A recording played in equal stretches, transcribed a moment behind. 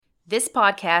This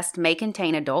podcast may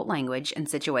contain adult language and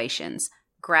situations,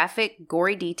 graphic,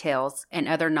 gory details, and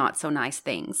other not-so-nice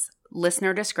things.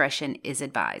 Listener discretion is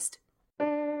advised.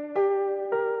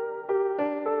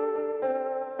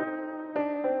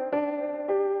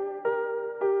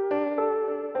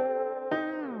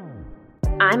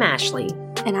 I'm Ashley.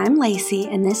 And I'm Lacey,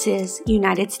 and this is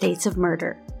United States of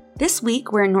Murder. This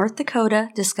week, we're in North Dakota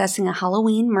discussing a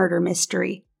Halloween murder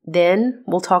mystery. Then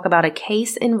we'll talk about a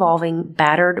case involving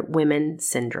battered women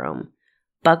syndrome.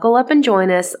 Buckle up and join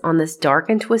us on this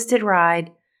dark and twisted ride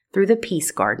through the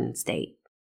Peace Garden State.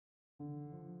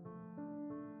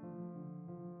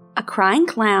 A crying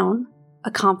clown,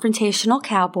 a confrontational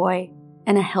cowboy,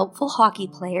 and a helpful hockey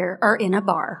player are in a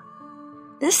bar.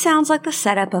 This sounds like the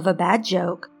setup of a bad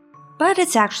joke, but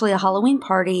it's actually a Halloween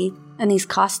party, and these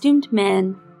costumed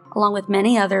men, along with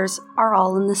many others, are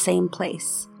all in the same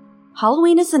place.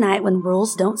 Halloween is the night when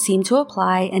rules don't seem to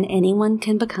apply and anyone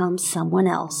can become someone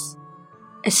else.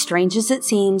 As strange as it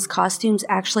seems, costumes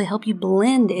actually help you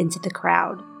blend into the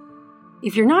crowd.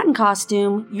 If you're not in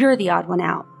costume, you're the odd one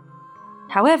out.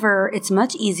 However, it's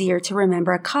much easier to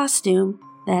remember a costume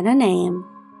than a name,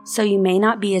 so you may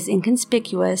not be as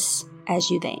inconspicuous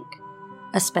as you think,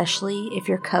 especially if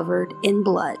you're covered in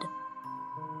blood.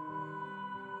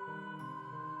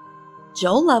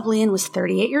 Joel Lovelien was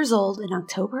 38 years old in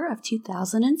October of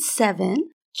 2007.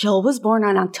 Joel was born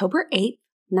on October 8,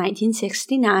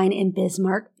 1969 in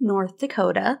Bismarck, North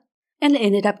Dakota, and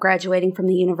ended up graduating from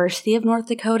the University of North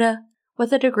Dakota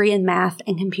with a degree in math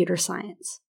and computer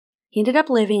science. He ended up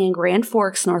living in Grand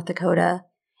Forks, North Dakota,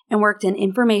 and worked in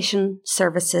information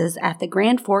services at the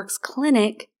Grand Forks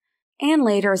Clinic and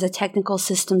later as a technical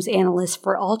systems analyst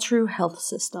for All True Health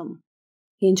System.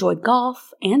 He enjoyed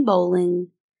golf and bowling,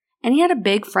 and he had a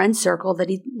big friend circle that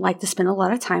he liked to spend a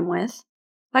lot of time with.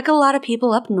 Like a lot of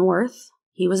people up north,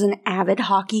 he was an avid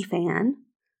hockey fan.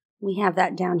 We have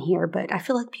that down here, but I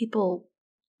feel like people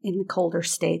in the colder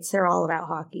states, they're all about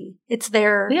hockey. It's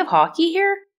their... We have hockey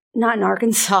here? Not in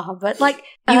Arkansas, but like...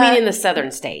 You mean in the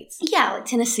southern states? Yeah, like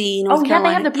Tennessee, North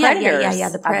Carolina. They have the Predators. Yeah,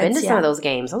 the Preds. I've been to some of those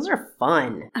games. Those are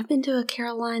fun. I've been to a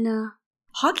Carolina.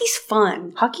 Hockey's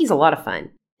fun. Hockey's a lot of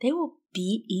fun. They will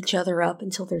beat each other up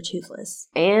until they're toothless.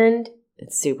 And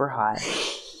it's super hot.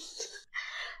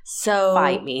 So...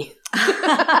 Fight me.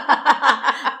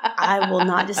 I will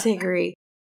not disagree.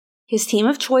 His team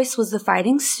of choice was the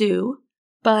Fighting Sioux,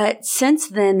 but since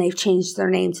then they've changed their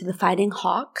name to the Fighting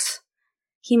Hawks.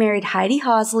 He married Heidi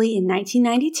Hosley in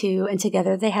 1992, and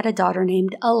together they had a daughter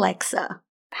named Alexa.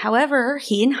 However,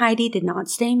 he and Heidi did not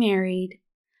stay married,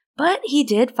 but he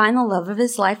did find the love of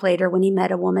his life later when he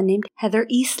met a woman named Heather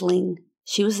Eastling.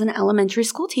 She was an elementary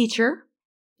school teacher.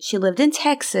 She lived in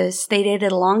Texas. They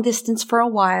dated a long distance for a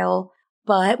while,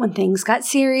 but when things got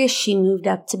serious, she moved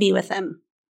up to be with him.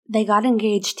 They got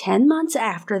engaged 10 months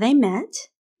after they met,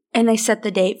 and they set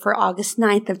the date for August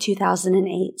 9th of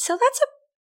 2008. So that's a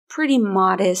pretty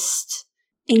modest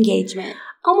engagement.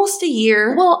 Almost a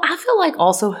year. Well, I feel like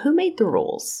also, who made the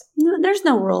rules? No, there's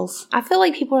no rules. I feel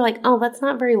like people are like, oh, that's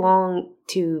not very long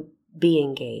to be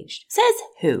engaged. Says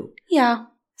who? Yeah.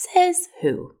 Says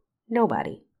who?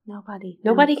 Nobody.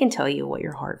 Nobody can tell you what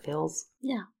your heart feels.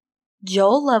 Yeah.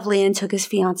 Joel Lovelien took his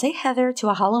fiancée Heather to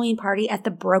a Halloween party at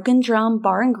the Broken Drum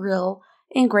Bar and Grill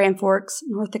in Grand Forks,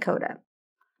 North Dakota.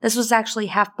 This was actually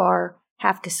half bar,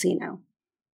 half casino.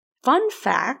 Fun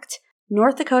fact,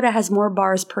 North Dakota has more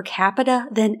bars per capita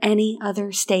than any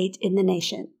other state in the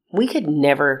nation. We could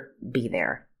never be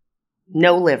there.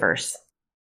 No livers.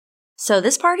 So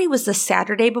this party was the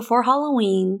Saturday before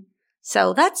Halloween.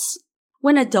 So that's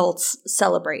when adults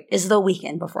celebrate, is the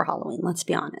weekend before Halloween, let's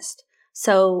be honest.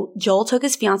 So Joel took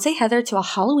his fiancée Heather to a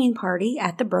Halloween party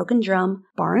at the Broken Drum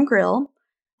Bar and Grill.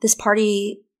 This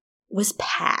party was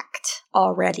packed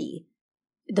already.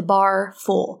 The bar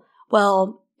full.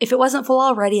 Well, if it wasn't full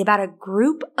already, about a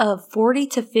group of 40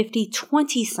 to 50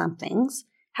 20-somethings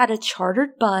had a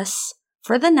chartered bus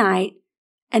for the night,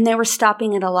 and they were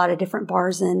stopping at a lot of different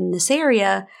bars in this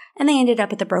area, and they ended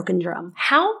up at the Broken Drum.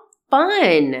 How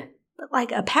fun! But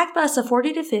like a packed bus of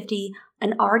 40 to 50,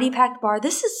 an already packed bar,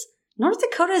 North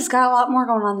Dakota's got a lot more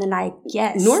going on than I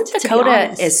guessed. North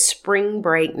Dakota is spring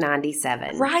break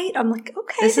 97. Right? I'm like,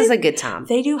 okay. This is a good time.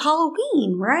 They do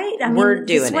Halloween, right? We're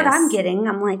doing this is what I'm getting.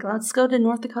 I'm like, let's go to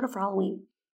North Dakota for Halloween.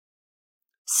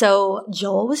 So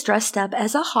Joel was dressed up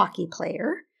as a hockey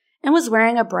player and was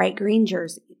wearing a bright green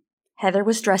jersey. Heather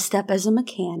was dressed up as a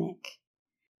mechanic.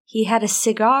 He had a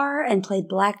cigar and played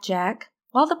blackjack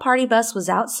while the party bus was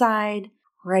outside,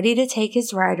 ready to take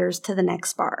his riders to the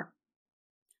next bar.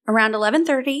 Around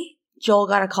 11:30, Joel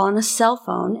got a call on his cell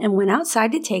phone and went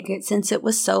outside to take it since it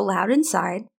was so loud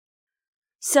inside.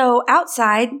 So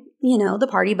outside, the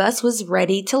party bus was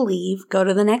ready to leave, go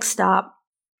to the next stop.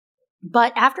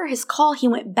 But after his call, he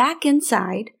went back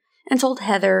inside and told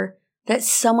Heather that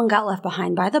someone got left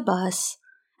behind by the bus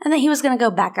and that he was going to go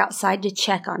back outside to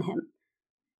check on him.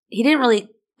 He didn't really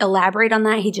elaborate on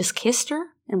that. He just kissed her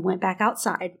and went back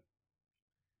outside.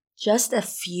 Just a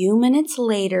few minutes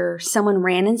later, someone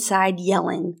ran inside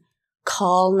yelling,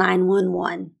 "Call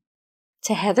 911.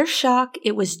 To Heather's shock,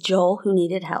 it was Joel who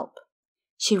needed help.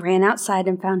 She ran outside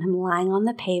and found him lying on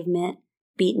the pavement,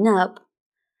 beaten up.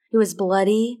 He was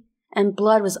bloody, and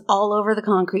blood was all over the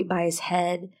concrete by his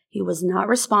head. He was not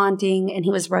responding, and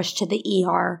he was rushed to the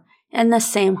ER in the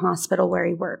same hospital where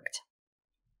he worked.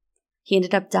 He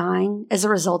ended up dying as a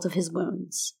result of his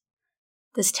wounds.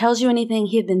 This tells you anything,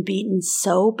 he had been beaten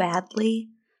so badly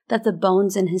that the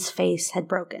bones in his face had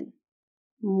broken.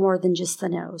 More than just the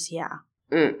nose, yeah.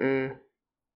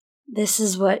 This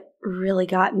is what really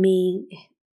got me.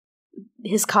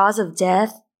 His cause of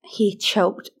death, he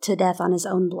choked to death on his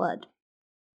own blood.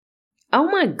 Oh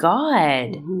my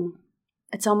God. Mm-hmm.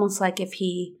 It's almost like if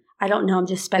I don't know, I'm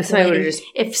just speculating.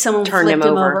 If someone flipped him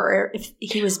over or if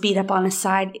he was beat up on his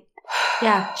side,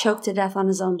 yeah, choked to death on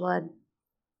his own blood.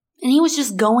 And he was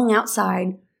just going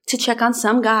outside to check on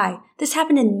some guy. This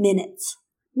happened in minutes.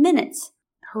 Minutes.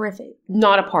 Horrific.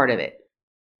 Not a part of it.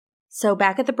 So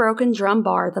back at the Broken Drum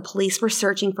Bar, the police were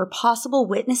searching for possible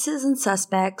witnesses and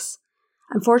suspects.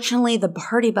 Unfortunately, the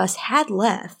party bus had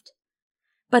left,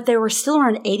 but there were still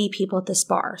around 80 people at this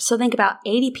bar. So think about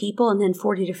 80 people and then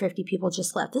 40 to 50 people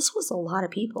just left. This was a lot of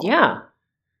people. Yeah.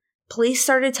 Police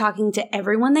started talking to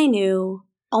everyone they knew.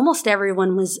 Almost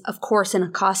everyone was, of course, in a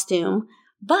costume,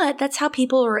 but that's how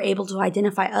people were able to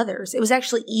identify others. It was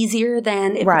actually easier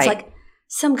than if it's like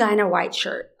some guy in a white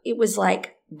shirt. It was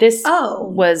like, this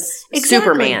was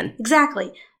Superman.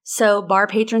 Exactly. So bar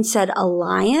patrons said a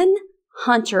lion,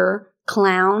 hunter,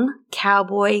 clown,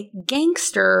 cowboy,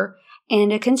 gangster,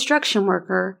 and a construction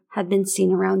worker had been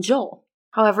seen around Joel.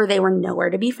 However, they were nowhere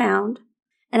to be found.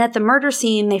 And at the murder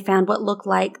scene, they found what looked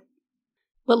like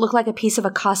a piece of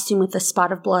a costume with a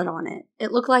spot of blood on it.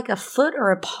 It looked like a foot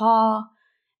or a paw,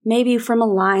 maybe from a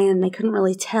lion. They couldn't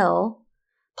really tell.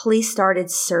 Police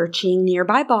started searching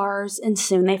nearby bars, and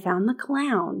soon they found the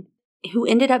clown, who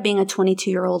ended up being a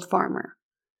 22-year-old farmer.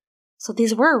 So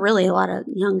these were really a lot of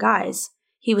young guys.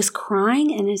 He was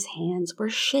crying and his hands were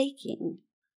shaking,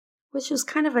 which was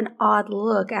kind of an odd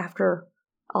look after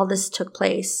all this took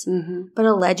place. Mm-hmm. But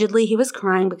allegedly he was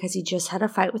crying because he just had a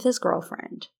fight with his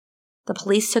girlfriend. The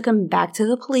police took him back to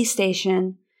the police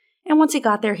station, and once he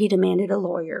got there, he demanded a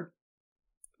lawyer,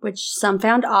 which some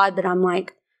found odd, but I'm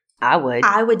like, I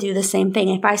would do the same thing.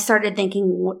 If I started thinking,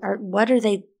 what are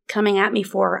they coming at me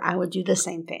for? I would do the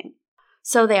same thing.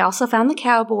 So they also found the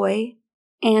cowboy,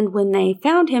 and when they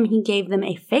found him, he gave them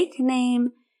a fake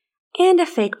name and a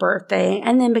fake birthday,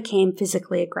 and then became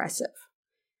physically aggressive.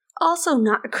 Also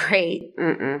not great.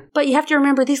 But you have to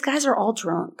remember, these guys are all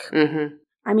drunk. Mm-hmm.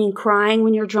 I mean, crying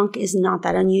when you're drunk is not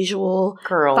that unusual.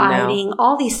 Fighting,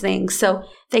 all these things. So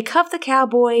they cuffed the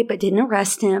cowboy, but didn't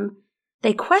arrest him.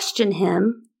 They questioned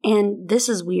him. And this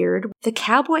is weird. The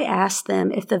cowboy asked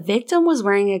them if the victim was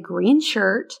wearing a green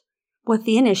shirt with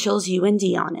the initials UND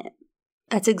on it.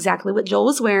 That's exactly what Joel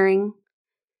was wearing.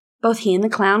 Both he and the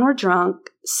clown were drunk,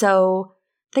 so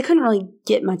they couldn't really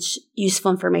get much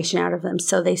useful information out of them.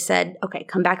 So they said, okay,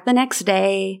 come back the next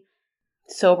day.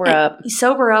 Sober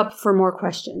up for more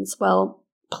questions. Well,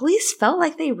 police felt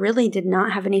like they really did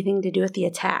not have anything to do with the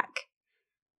attack.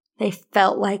 They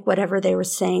felt like whatever they were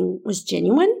saying was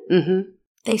genuine. Mm-hmm.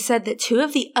 They said that two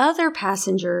of the other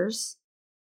passengers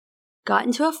got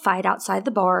into a fight outside the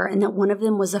bar and that one of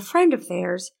them was a friend of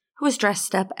theirs who was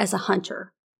dressed up as a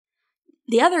hunter.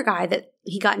 The other guy that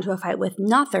he got into a fight with,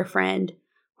 not their friend,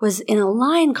 was in a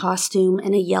lion costume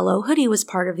and a yellow hoodie was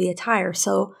part of the attire.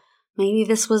 So maybe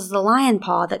this was the lion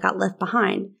paw that got left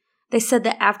behind. They said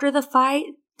that after the fight,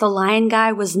 the lion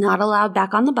guy was not allowed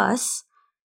back on the bus.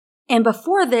 And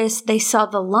before this, they saw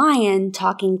the lion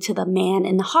talking to the man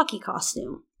in the hockey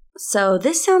costume. So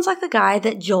this sounds like the guy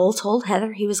that Joel told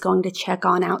Heather he was going to check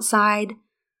on outside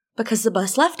because the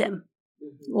bus left him.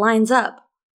 Lines up.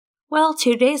 Well,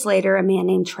 2 days later, a man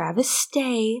named Travis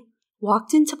Stay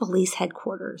walked into police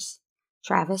headquarters.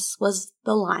 Travis was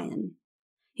the lion.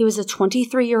 He was a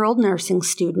 23-year-old nursing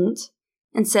student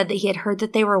and said that he had heard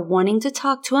that they were wanting to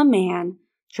talk to a man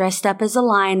dressed up as a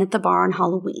lion at the bar on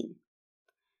Halloween.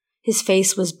 His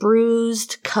face was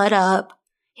bruised, cut up.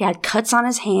 He had cuts on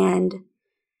his hand.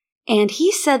 And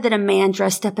he said that a man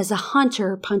dressed up as a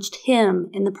hunter punched him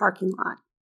in the parking lot.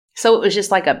 So it was just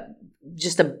like a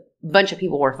bunch of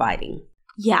people were fighting.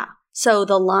 Yeah. So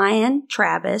the lion,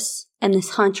 Travis, and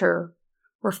this hunter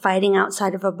were fighting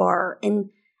outside of a bar. And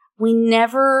we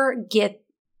never get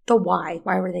the why.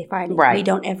 Why were they fighting? Right. We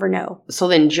don't ever know. So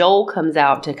then Joel comes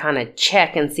out to kind of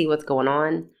check and see what's going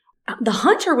on. The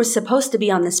hunter was supposed to be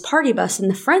on this party bus, and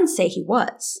the friends say he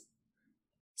was.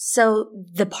 So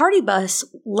the party bus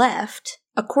left.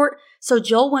 So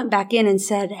Joel went back in and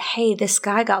said, hey, this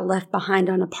guy got left behind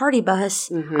on a party bus.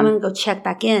 Mm-hmm. I'm going to go check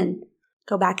back in,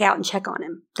 go back out and check on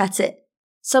him. That's it.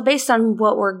 So based on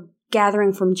what we're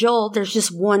gathering from Joel, there's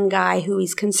just one guy who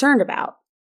he's concerned about.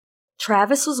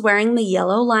 Travis was wearing the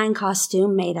yellow lion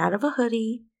costume made out of a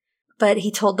hoodie, but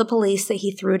he told the police that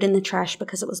he threw it in the trash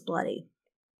because it was bloody.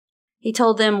 He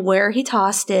told them where he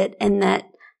tossed it and that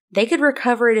they could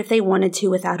recover it if they wanted to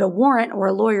without a warrant or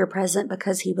a lawyer present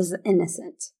because he was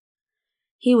innocent.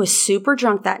 He was super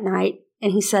drunk that night,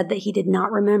 and he said that he did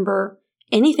not remember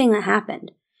anything that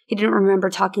happened. He didn't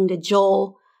remember talking to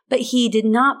Joel, but he did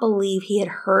not believe he had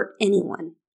hurt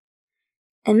anyone.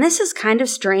 And this is kind of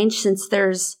strange since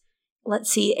there's,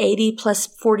 80 plus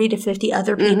 40 to 50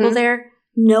 other people there.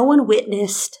 No one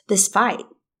witnessed this fight.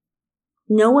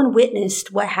 No one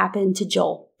witnessed what happened to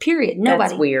Joel. Period. Nobody.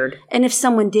 That's weird. And if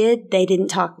someone did, they didn't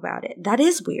talk about it. That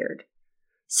is weird.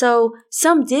 So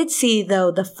some did see,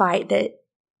 though, the fight that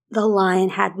the lion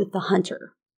had with the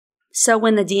hunter. So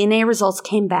when the DNA results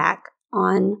came back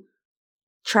on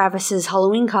Travis's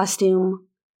Halloween costume,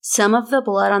 some of the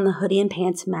blood on the hoodie and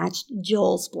pants matched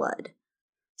Joel's blood.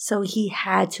 So he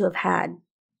had to have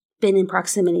been in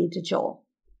proximity to Joel.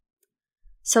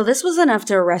 So this was enough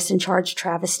to arrest and charge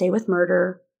Travis Day with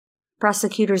murder.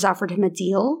 Prosecutors offered him a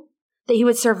deal that he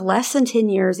would serve less than 10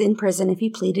 years in prison if he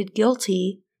pleaded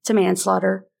guilty to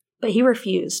manslaughter, but he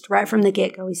refused right from the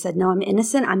get-go. He said, no, I'm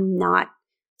innocent. I'm not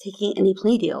taking any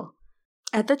plea deal.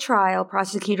 At the trial,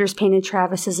 prosecutors painted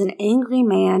Travis as an angry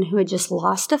man who had just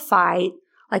lost a fight,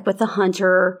 like with the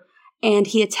hunter, and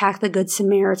he attacked the Good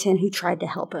Samaritan who tried to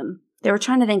help him. They were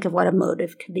trying to think of what a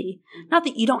motive could be. Not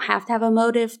that you don't have to have a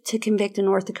motive to convict in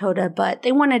North Dakota, but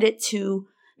they wanted it to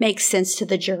make sense to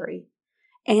the jury.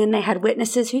 And they had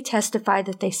witnesses who testified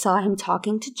that they saw him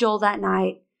talking to Joel that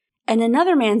night. And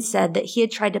another man said that he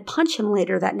had tried to punch him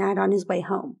later that night on his way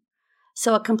home.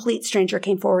 So a complete stranger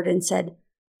came forward and said,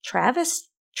 Travis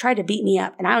tried to beat me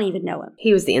up, and I don't even know him.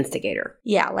 He was the instigator.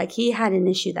 Yeah, like he had an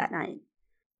issue that night.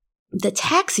 The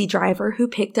taxi driver who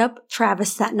picked up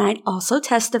Travis that night also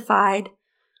testified,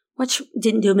 which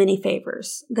didn't do him any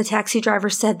favors. The taxi driver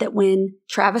said that when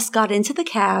Travis got into the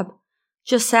cab,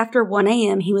 just after 1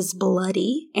 a.m., he was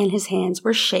bloody and his hands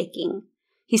were shaking.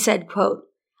 He said, quote,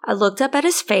 I looked up at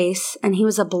his face and he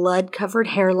was a blood-covered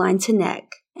hairline to neck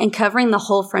and covering the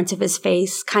whole front of his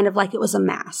face, kind of like it was a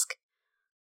mask.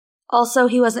 Also,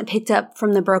 he wasn't picked up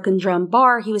from the Broken Drum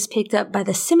bar. He was picked up by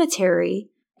the cemetery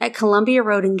at Columbia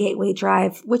Road and Gateway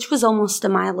Drive, which was almost a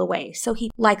mile away. So he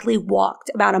likely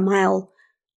walked about a mile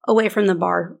away from the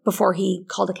bar before he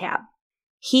called a cab.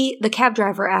 The cab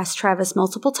driver asked Travis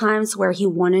multiple times where he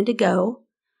wanted to go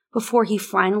before he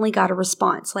finally got a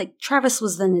response, like Travis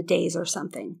was in a daze or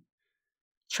something.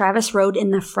 Travis rode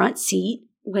in the front seat,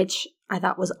 which I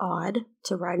thought was odd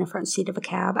to ride in the front seat of a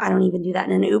cab. I don't even do that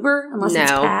in an Uber unless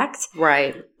it's packed.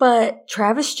 Right. But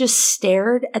Travis just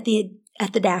stared at the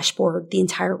dashboard the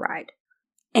entire ride.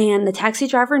 And the taxi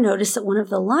driver noticed that one of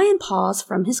the lion paws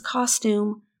from his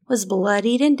costume was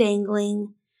bloodied and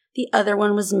dangling. The other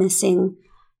one was missing.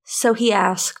 So he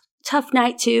asked, tough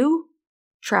night too?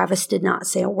 Travis did not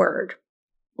say a word.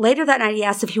 Later that night, he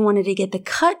asked if he wanted to get the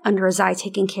cut under his eye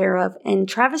taken care of, and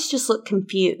Travis just looked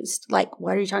confused. Like,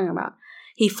 what are you talking about?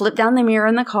 He flipped down the mirror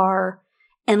in the car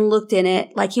and looked in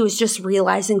it like he was just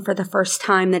realizing for the first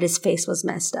time that his face was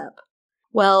messed up.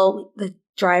 Well, the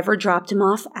driver dropped him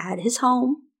off at his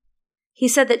home. He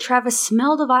said that Travis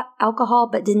smelled of alcohol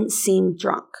but didn't seem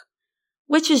drunk,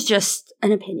 which is just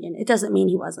an opinion. It doesn't mean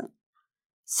he wasn't.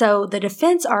 So the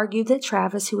defense argued that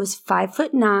Travis, who was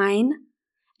 5'9"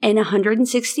 and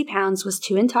 160 pounds, was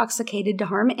too intoxicated to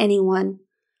harm anyone,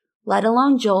 let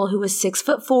alone Joel, who was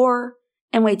 6'4"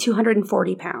 and weighed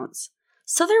 240 pounds.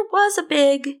 So there was a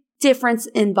big difference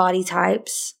in body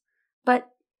types. But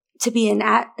to be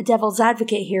a devil's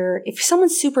advocate here, if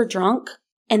someone's super drunk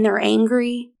and they're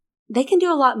angry, they can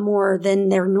do a lot more than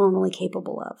they're normally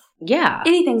capable of. Yeah.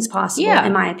 Anything's possible,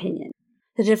 in my opinion.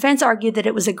 The defense argued that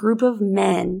it was a group of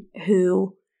men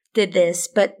who did this,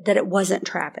 but that it wasn't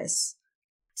Travis.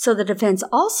 So the defense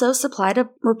also supplied a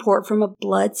report from a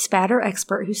blood spatter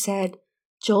expert who said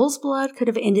Joel's blood could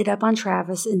have ended up on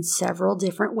Travis in several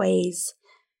different ways.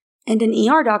 And an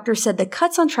ER doctor said the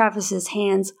cuts on Travis's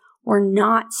hands were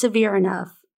not severe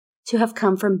enough to have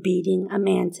come from beating a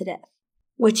man to death.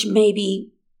 which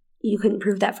maybe you couldn't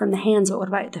prove that from the hands, but what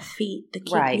about the feet?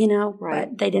 Right. Right.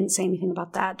 But they didn't say anything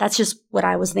about that. That's just what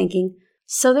I was thinking.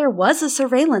 So there was a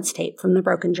surveillance tape from the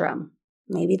broken drum.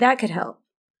 Maybe that could help.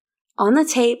 On the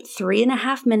tape,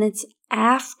 3.5 minutes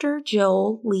after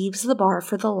Joel leaves the bar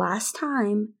for the last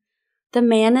time, the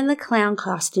man in the clown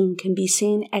costume can be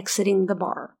seen exiting the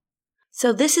bar.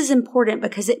 So this is important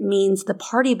because it means the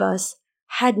party bus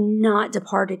had not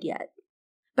departed yet.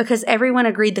 Because everyone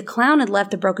agreed the clown had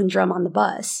left the broken drum on the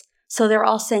bus. So they're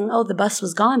all saying, oh, the bus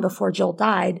was gone before Joel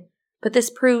died. But this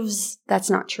proves that's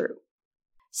not true.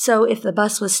 So if the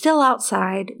bus was still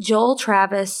outside, Joel,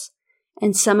 Travis,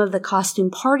 and some of the costume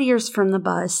partiers from the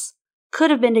bus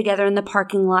could have been together in the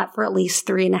parking lot for at least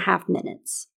 3.5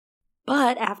 minutes.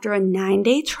 But after a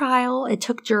 9-day trial, it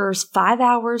took jurors 5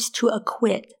 hours to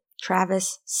acquit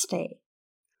Travis Stay.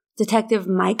 Detective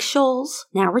Mike Scholes,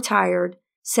 now retired,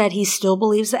 said he still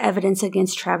believes the evidence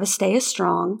against Travis Stay is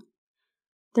strong.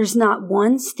 There's not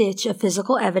one stitch of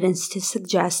physical evidence to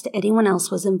suggest anyone else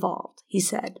was involved, he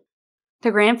said.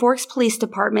 The Grand Forks Police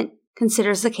Department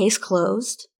considers the case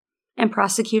closed, and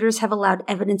prosecutors have allowed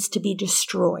evidence to be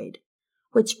destroyed,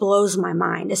 which blows my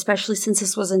mind, especially since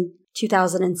this was in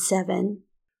 2007.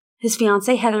 His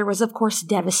fiancée Heather was, of course,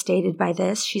 devastated by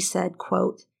this. She said,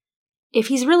 quote, "If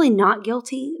he's really not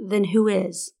guilty, then who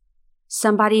is?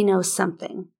 Somebody knows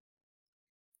something."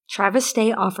 Travis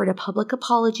Stay offered a public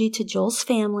apology to Joel's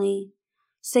family,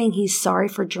 saying he's sorry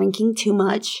for drinking too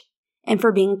much and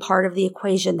for being part of the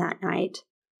equation that night,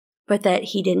 but that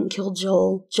he didn't kill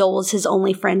Joel. Joel was his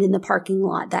only friend in the parking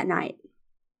lot that night.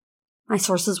 My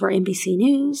sources were NBC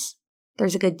News.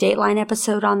 There's a good Dateline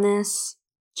episode on this,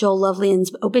 Joel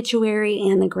Lovelien's obituary,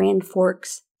 and the Grand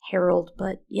Forks Herald.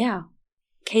 But yeah,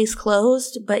 case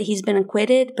closed, but he's been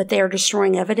acquitted, but they are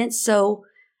destroying evidence, so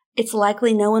it's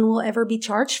likely no one will ever be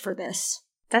charged for this.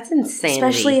 That's insanity.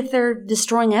 Especially if they're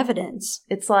destroying evidence.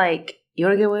 It's like, you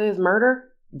want to get away with murder?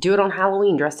 Do it on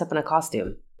Halloween dressed up in a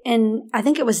costume. And I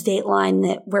think it was Dateline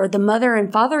that where the mother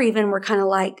and father even were kind of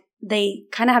like, they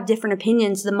kind of have different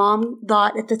opinions. The mom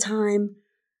thought at the time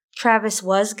Travis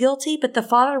was guilty, but the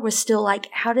father was still like,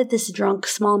 how did this drunk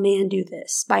small man do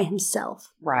this by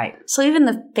himself? Right. So even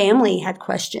the family had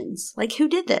questions, like, who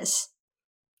did this?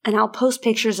 And I'll post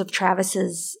pictures of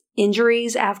Travis's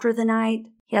injuries after the night.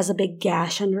 He has a big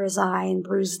gash under his eye and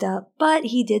bruised up, but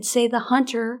he did say the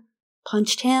hunter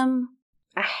punched him.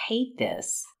 I hate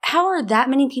this. How are that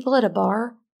many people at a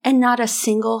bar and not a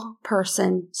single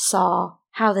person saw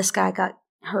how this guy got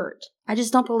hurt? I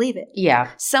just don't believe it.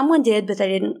 Yeah. Someone did, but they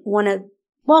didn't want to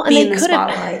be in the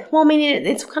spotlight. Well, I mean,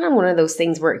 it's kind of one of those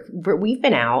things where we've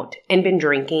been out and been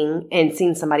drinking and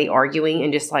seen somebody arguing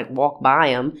and just like walk by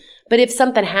them. But if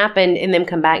something happened and them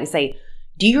come back and say,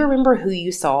 do you remember who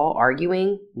you saw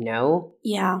arguing? No.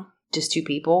 Yeah. Just two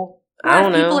people? Or I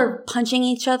don't know. If people are punching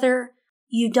each other,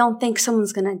 you don't think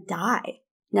someone's going to die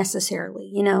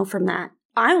necessarily, from that.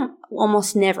 I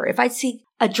almost never. If I see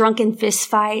a drunken fist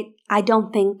fight, I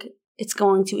don't think it's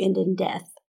going to end in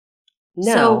death.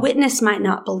 No. So a witness might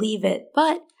not believe it,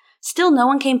 but still no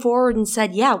one came forward and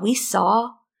said, yeah, we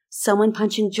saw someone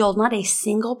punching Joel. Not a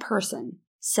single person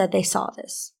said they saw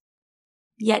this.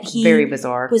 Yet he Very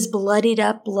bizarre. Was bloodied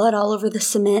up, blood all over the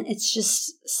cement. It's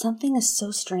just, something is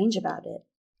so strange about it.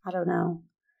 I don't know.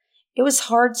 It was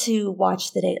hard to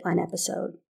watch the Dateline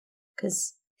episode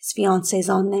because his fiance's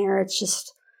on there. It's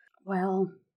just,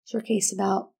 well, it's your case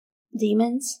about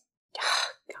demons.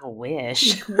 I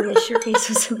wish. I wish your case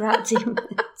was about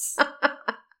demons.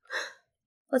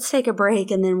 Let's take a break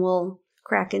and then we'll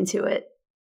crack into it.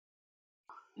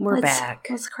 We're back.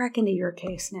 Let's crack into your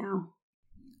case now.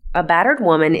 A battered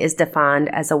woman is defined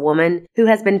as a woman who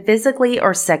has been physically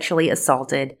or sexually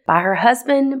assaulted by her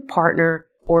husband, partner,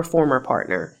 or former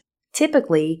partner.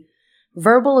 Typically,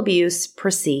 verbal abuse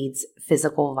precedes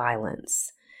physical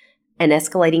violence. An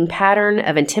escalating pattern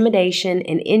of intimidation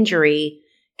and injury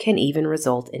can even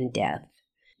result in death.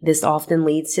 This often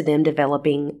leads to them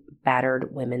developing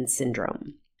battered women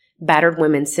syndrome. Battered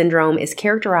women syndrome is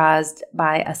characterized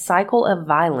by a cycle of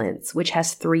violence which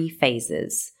has 3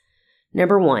 phases.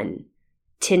 Number 1,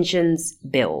 tensions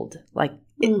build.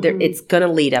 It's going to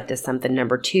lead up to something.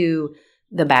 Number 2,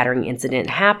 the battering incident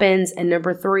happens. And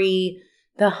number 3,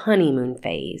 the honeymoon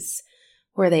phase,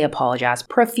 where they apologize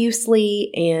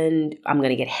profusely and I'm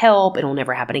going to get help. It'll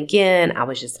never happen again. I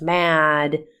was just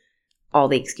mad. All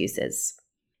the excuses.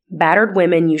 Battered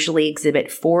women usually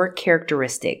exhibit 4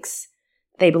 characteristics.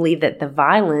 They believe that the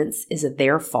violence is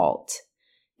their fault.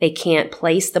 They can't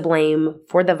place the blame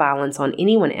for the violence on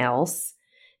anyone else.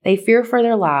 They fear for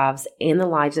their lives and the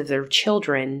lives of their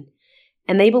children,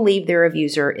 and they believe their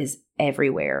abuser is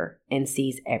everywhere and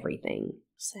sees everything.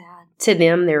 Sad. To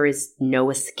them, there is no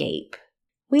escape.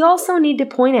 We also need to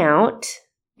point out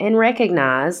and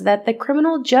recognize that the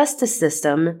criminal justice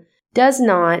system does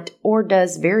not or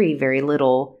does very, very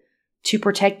little to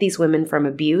protect these women from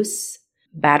abuse.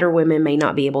 Battered women may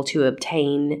not be able to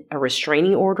obtain a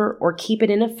restraining order or keep it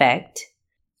in effect.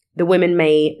 The women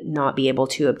may not be able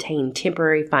to obtain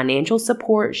temporary financial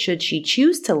support should she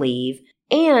choose to leave,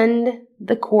 and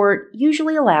the court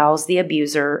usually allows the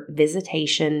abuser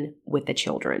visitation with the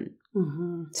children.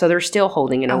 Mm-hmm. So they're still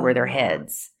holding it over their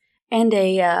heads. And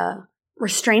a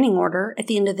restraining order, at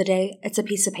the end of the day, it's a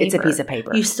piece of paper. It's a piece of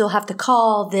paper. You still have to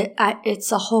call.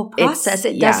 It's a whole process.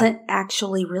 It doesn't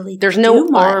actually really There's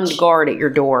no armed guard at your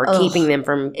door keeping them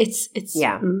from...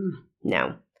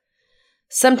 No.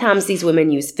 Sometimes these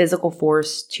women use physical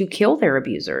force to kill their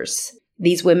abusers.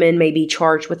 These women may be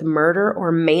charged with murder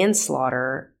or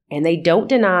manslaughter, and they don't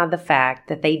deny the fact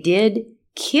that they did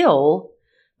kill,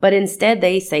 but instead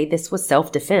they say this was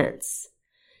self-defense.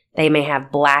 They may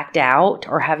have blacked out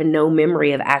or have no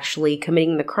memory of actually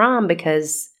committing the crime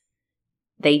because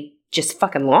they just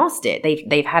fucking lost it.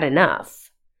 They've had enough.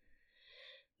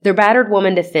 Their battered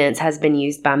woman defense has been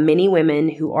used by many women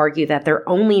who argue that their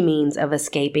only means of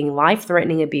escaping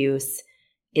life-threatening abuse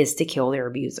is to kill their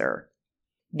abuser.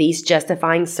 These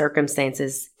justifying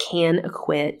circumstances can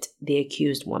acquit the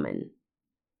accused woman.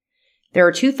 There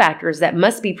are two factors that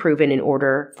must be proven in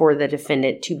order for the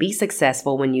defendant to be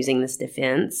successful when using this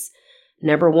defense.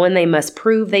 Number one, they must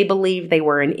prove they believe they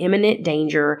were in imminent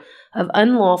danger of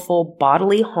unlawful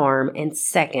bodily harm. And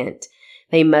second,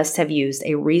 they must have used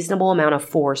a reasonable amount of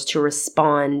force to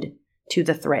respond to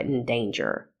the threatened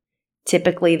danger.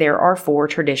 Typically, there are 4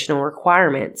 traditional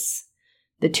requirements.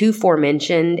 The 2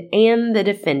 aforementioned and the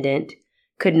defendant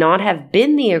could not have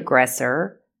been the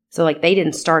aggressor, so they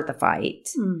didn't start the fight.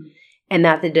 And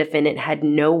that the defendant had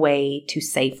no way to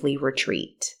safely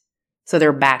retreat. So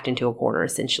they're backed into a corner,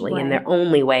 essentially. Right. And their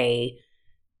only way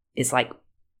is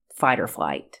fight or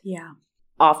flight. Yeah.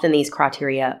 Often these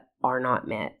criteria are not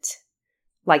met.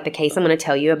 Like the case I'm going to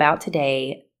tell you about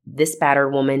today, this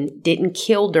battered woman didn't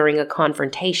kill during a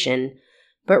confrontation,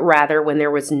 but rather when there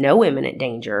was no imminent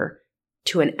danger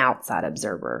to an outside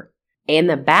observer. And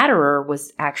the batterer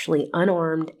was actually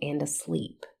unarmed and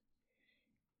asleep.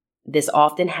 This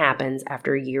often happens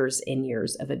after years and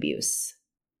years of abuse.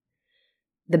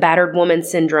 The battered woman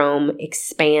syndrome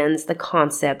expands the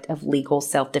concept of legal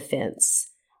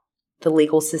self-defense. The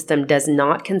legal system does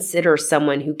not consider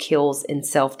someone who kills in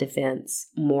self-defense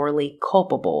morally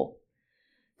culpable,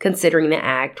 considering the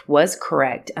act was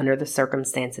correct under the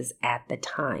circumstances at the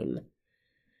time.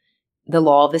 The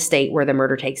law of the state where the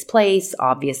murder takes place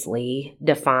obviously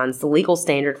defines the legal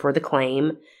standard for the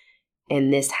claim,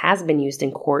 and this has been used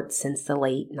in court since the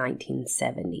late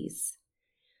 1970s.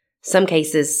 Some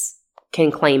cases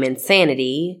can claim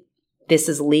insanity. This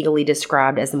is legally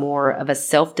described as more of a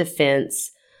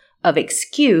self-defense of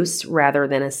excuse rather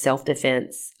than a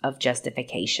self-defense of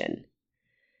justification.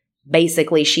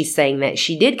 Basically, she's saying that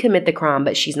she did commit the crime,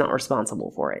 but she's not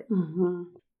responsible for it. Mm-hmm.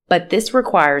 But this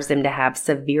requires them to have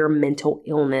severe mental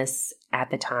illness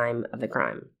at the time of the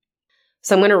crime.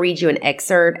 So I'm going to read you an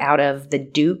excerpt out of the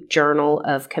Duke Journal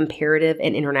of Comparative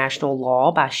and International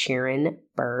Law by Sharon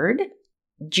Bird.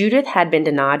 Judith had been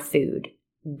denied food,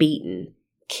 beaten,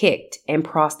 kicked, and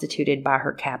prostituted by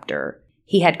her captor.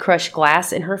 He had crushed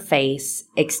glass in her face,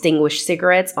 extinguished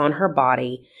cigarettes on her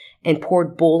body, and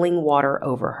poured boiling water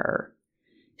over her.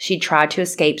 She tried to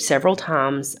escape several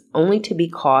times, only to be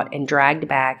caught and dragged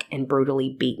back and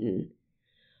brutally beaten.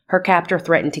 Her captor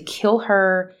threatened to kill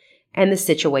her, and the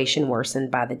situation worsened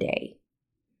by the day.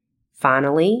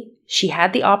 Finally, she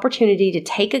had the opportunity to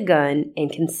take a gun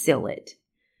and conceal it.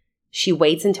 She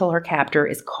waits until her captor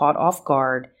is caught off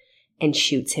guard and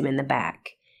shoots him in the back,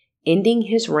 ending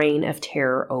his reign of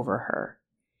terror over her.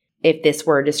 If this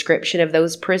were a description of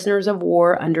those prisoners of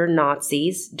war under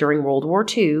Nazis during World War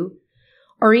II,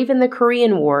 or even the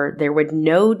Korean War, there would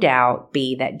no doubt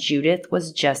be that Judith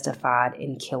was justified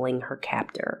in killing her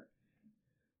captor.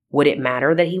 Would it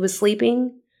matter that he was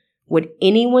sleeping? Would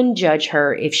anyone judge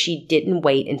her if she didn't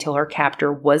wait until her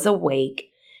captor was awake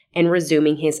and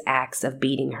resuming his acts of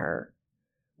beating her?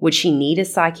 Would she need a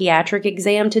psychiatric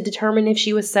exam to determine if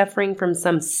she was suffering from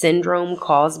some syndrome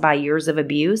caused by years of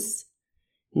abuse?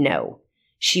 No,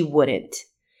 she wouldn't.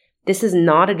 This is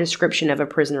not a description of a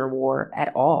prisoner of war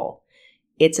at all.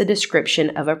 It's a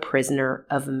description of a prisoner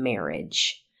of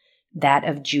marriage, that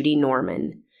of Judy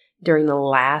Norman, during the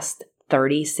last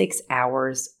 36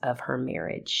 hours of her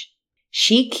marriage.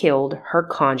 She killed her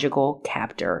conjugal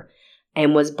captor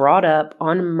and was brought up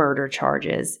on murder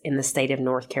charges in the state of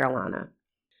North Carolina.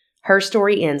 Her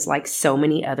story ends like so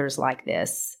many others like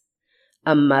this.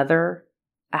 A mother,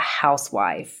 a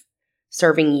housewife,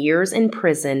 serving years in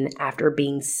prison after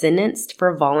being sentenced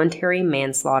for voluntary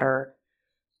manslaughter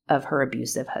of her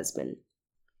abusive husband.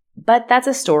 But that's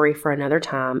a story for another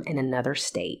time in another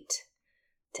state.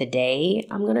 Today,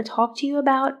 I'm going to talk to you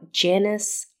about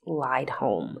Janice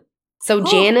Leidholm. So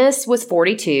Janice was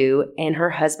 42 and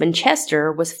her husband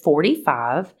Chester was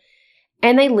 45,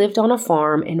 and they lived on a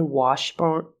farm in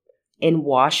Washburn,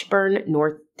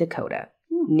 North Dakota,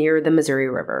 near the Missouri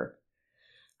River.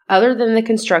 Other than the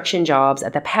construction jobs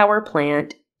at the power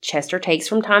plant Chester takes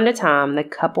from time to time, the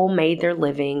couple made their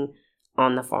living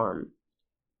on the farm.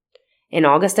 In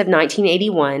August of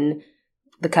 1981,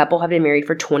 the couple had been married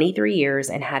for 23 years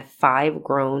and had 5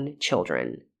 grown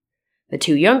children. The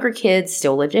 2 younger kids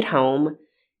still lived at home.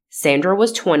 Sandra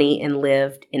was 20 and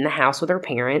lived in the house with her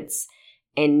parents,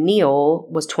 and Neil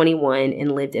was 21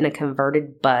 and lived in a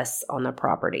converted bus on the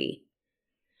property.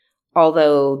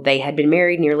 Although they had been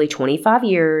married nearly 25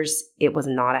 years, it was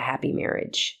not a happy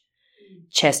marriage.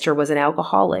 Chester was an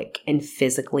alcoholic and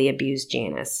physically abused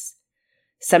Janice.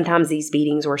 Sometimes these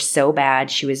beatings were so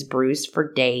bad she was bruised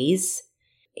for days.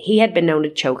 He had been known to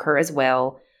choke her as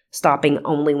well, stopping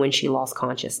only when she lost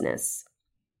consciousness.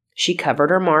 She covered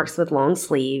her marks with long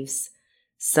sleeves,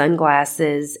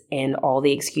 sunglasses, and all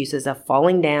the excuses of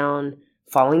falling down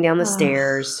the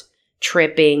stairs,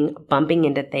 tripping, bumping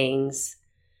into things.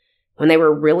 When they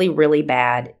were really, really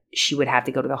bad, she would have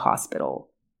to go to the hospital.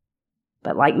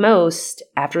 But like most,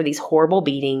 after these horrible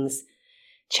beatings,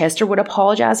 Chester would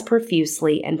apologize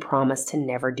profusely and promise to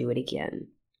never do it again.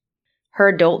 Her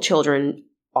adult children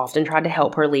often tried to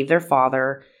help her leave their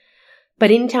father,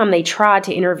 but anytime they tried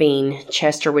to intervene,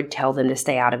 Chester would tell them to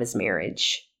stay out of his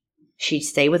marriage. She'd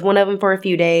stay with one of them for a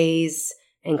few days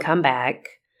and come back.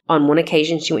 On one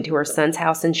occasion, she went to her son's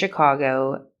house in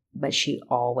Chicago, but she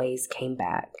always came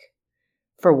back.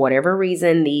 For whatever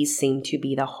reason, these seem to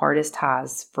be the hardest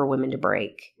ties for women to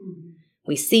break. Mm-hmm.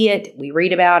 We see it, we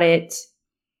read about it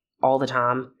all the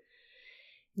time.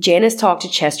 Janice talked to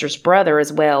Chester's brother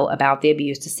as well about the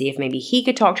abuse to see if maybe he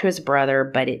could talk to his brother,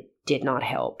 but it did not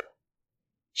help.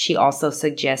 She also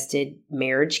suggested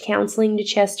marriage counseling to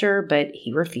Chester, but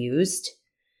he refused.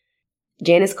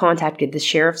 Janice contacted the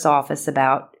sheriff's office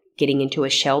about getting into a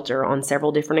shelter on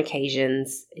several different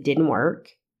occasions. It didn't work.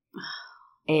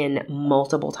 And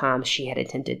multiple times she had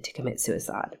attempted to commit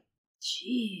suicide.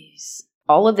 Jeez.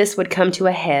 All of this would come to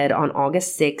a head on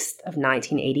August 6th of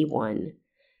 1981.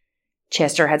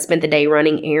 Chester had spent the day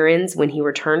running errands when he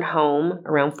returned home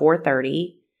around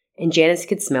 4:30, and Janice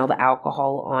could smell the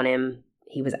alcohol on him.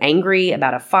 He was angry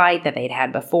about a fight that they'd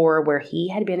had before where he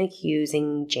had been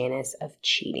accusing Janice of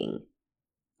cheating.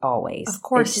 Always. Of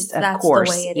course, that's the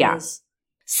way it is.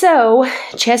 So,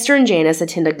 Chester and Janice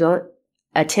attend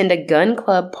a gun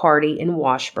club party in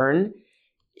Washburn.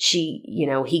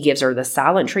 He gives her the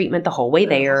silent treatment the whole way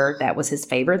there. That was his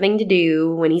favorite thing to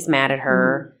do when he's mad at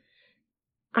her.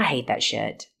 I hate that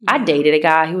shit. Yeah. I dated a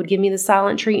guy who would give me the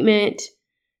silent treatment,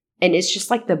 and it's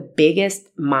just like the biggest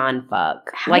mind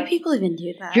fuck. How do people even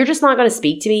do that? You're just not going to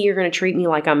speak to me. You're going to treat me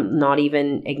like I'm not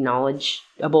even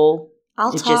acknowledgeable.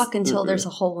 I'll talk until there's a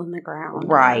hole in the ground.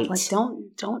 Right. Like,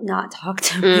 don't not talk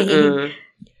to me.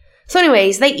 So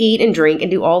anyways, they eat and drink and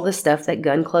do all the stuff that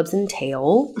gun clubs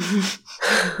entail.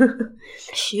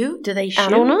 Shoot? Do they shoot? I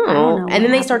don't know. And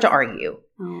then they start to argue.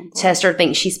 Oh, Chester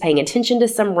thinks she's paying attention to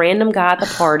some random guy at the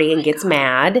party and gets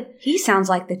mad. He sounds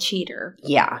like the cheater.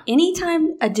 Yeah.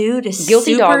 Anytime a dude is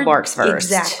guilty dog barks first.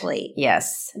 Exactly.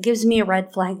 Yes. It gives me a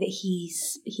red flag that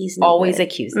he's always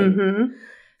accusing. Mm-hmm.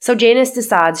 So Janice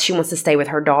decides she wants to stay with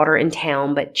her daughter in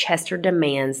town, but Chester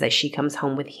demands that she comes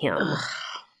home with him.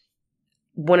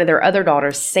 One of their other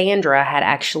daughters, Sandra, had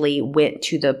actually went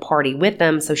to the party with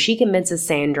them, so she convinces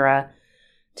Sandra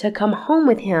to come home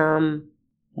with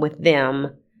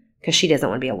them, because she doesn't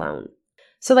want to be alone.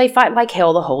 So they fight like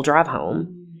hell the whole drive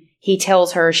home. He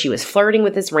tells her she was flirting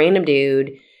with this random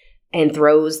dude and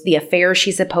throws the affair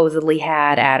she supposedly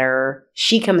had at her.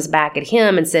 She comes back at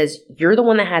him and says, "You're the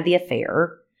one that had the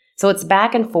affair." So it's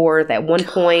back and forth. At one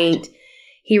point,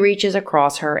 he reaches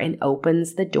across her and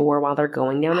opens the door while they're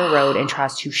going down the road and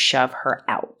tries to shove her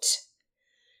out.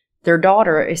 Their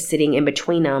daughter is sitting in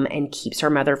between them and keeps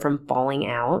her mother from falling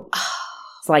out.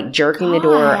 It's like jerking the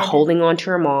door, holding on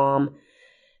to her mom.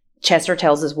 Chester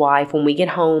tells his wife, "When we get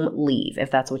home, leave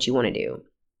if that's what you want to do."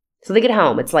 So they get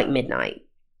home. It's like midnight.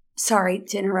 Sorry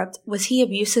to interrupt. Was he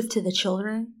abusive to the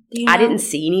children? Do you know? I didn't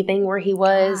see anything where he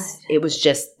was. God. It was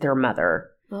just their mother.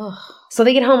 Ugh. So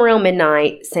they get home around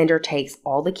midnight. Sandra takes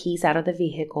all the keys out of the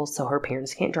vehicle so her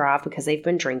parents can't drive because they've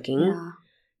been drinking. Yeah.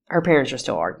 Her parents are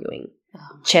still arguing.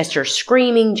 Oh, Chester's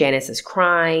screaming. Janice is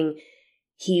crying.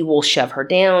 He will shove her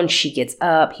down. She gets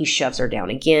up. He shoves her down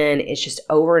again. It's just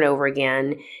over and over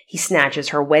again. He snatches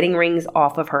her wedding rings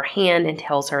off of her hand and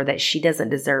tells her that she doesn't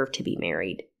deserve to be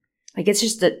married. Like, it's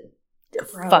just a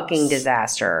fucking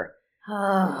disaster.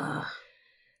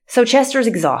 So Chester's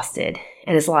exhausted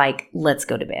and is like, let's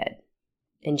go to bed.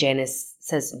 And Janice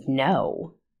says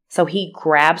no. So he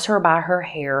grabs her by her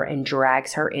hair and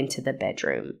drags her into the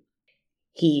bedroom.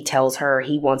 He tells her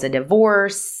he wants a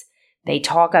divorce. They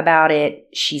talk about it.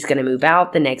 She's going to move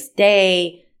out the next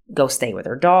day, go stay with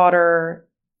her daughter.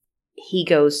 He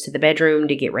goes to the bedroom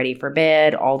to get ready for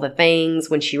bed, all the things.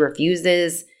 When she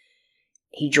refuses,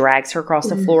 he drags her across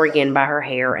the floor again by her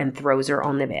hair and throws her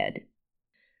on the bed.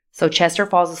 So Chester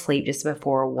falls asleep just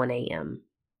before 1 a.m.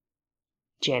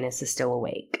 Janice is still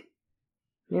awake.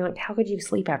 I mean, like, how could you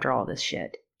sleep after all this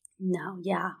shit? No,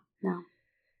 yeah, no.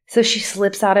 So she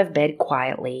slips out of bed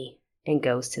quietly and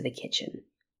goes to the kitchen.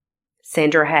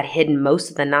 Sandra had hidden most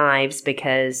of the knives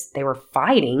because they were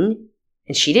fighting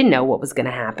and she didn't know what was going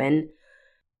to happen.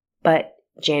 But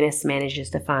Janice manages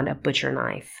to find a butcher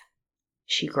knife.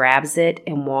 She grabs it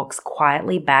and walks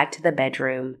quietly back to the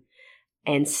bedroom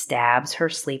and stabs her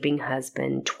sleeping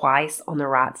husband twice on the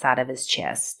right side of his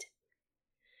chest.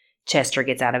 Chester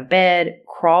gets out of bed,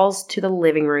 crawls to the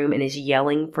living room, and is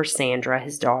yelling for Sandra,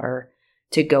 his daughter,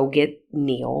 to go get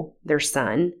Neil, their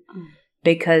son,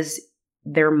 because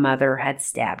their mother had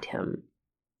stabbed him.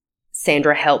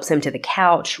 Sandra helps him to the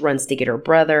couch, runs to get her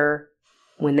brother.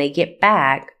 When they get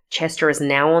back, Chester is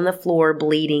now on the floor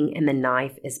bleeding and the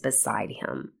knife is beside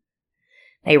him.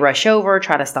 They rush over,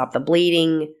 try to stop the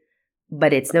bleeding,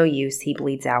 but it's no use. He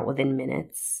bleeds out within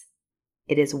minutes.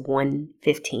 It is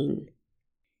 1:15.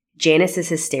 Janice is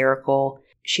hysterical.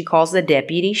 She calls the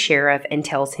deputy sheriff and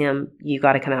tells him, you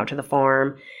got to come out to the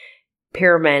farm.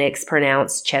 Paramedics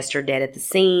pronounce Chester dead at the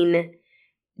scene.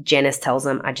 Janice tells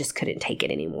him, I just couldn't take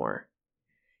it anymore.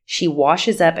 She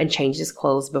washes up and changes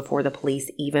clothes before the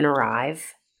police even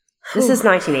arrive. This is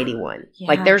 1981. Yeah.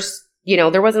 Like,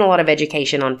 there wasn't a lot of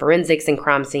education on forensics and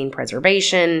crime scene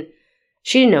preservation.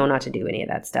 She didn't know not to do any of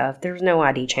that stuff. There was no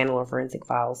ID channel or forensic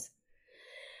files.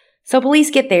 So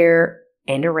police get there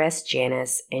and arrest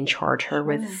Janice and charge her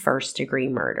with first-degree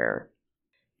murder.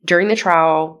 During the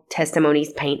trial,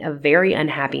 testimonies paint a very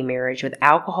unhappy marriage with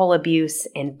alcohol abuse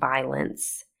and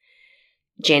violence.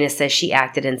 Janice says she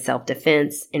acted in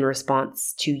self-defense in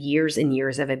response to years and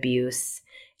years of abuse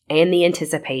and the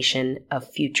anticipation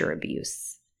of future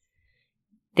abuse.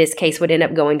 This case would end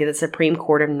up going to the Supreme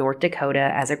Court of North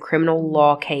Dakota as a criminal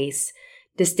law case,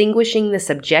 distinguishing the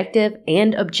subjective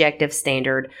and objective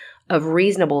standard of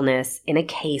reasonableness in a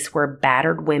case where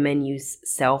battered women use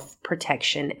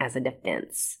self-protection as a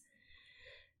defense.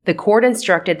 The court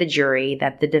instructed the jury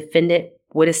that the defendant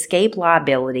would escape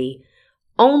liability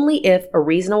only if a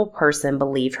reasonable person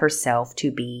believed herself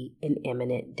to be in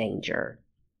imminent danger.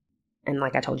 And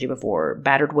like I told you before,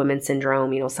 battered women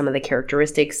syndrome, some of the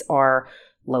characteristics are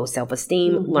low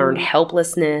self-esteem, learned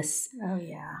helplessness. Oh,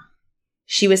 yeah.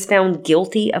 She was found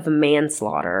guilty of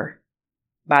manslaughter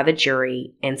by the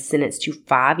jury and sentenced to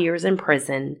 5 years in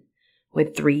prison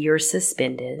with 3 years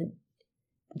suspended.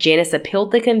 Janice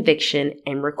appealed the conviction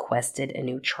and requested a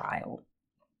new trial.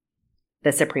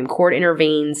 The Supreme Court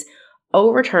intervenes,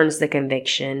 overturns the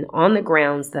conviction on the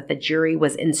grounds that the jury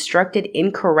was instructed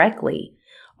incorrectly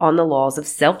on the laws of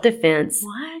self-defense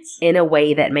in a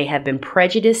way that may have been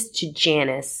prejudiced to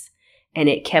Janice, and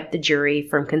it kept the jury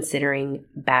from considering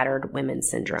battered women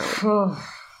syndrome.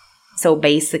 So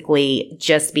basically,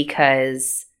 just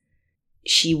because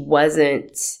he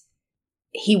didn't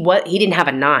have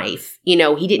a knife,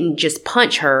 he didn't just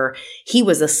punch her, he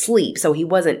was asleep, so he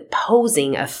wasn't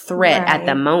posing a threat at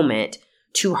the moment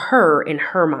to her in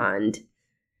her mind.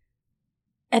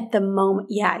 At the moment,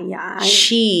 yeah.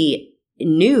 She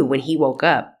knew when he woke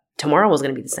up, tomorrow was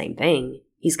going to be the same thing.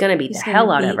 He's going to beat the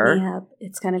hell out of her.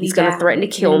 It's going to be He's going to threaten to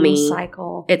kill me.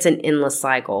 Cycle. It's an endless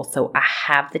cycle. So I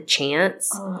have the chance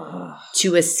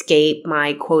to escape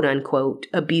my quote-unquote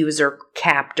abuser,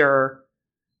 captor.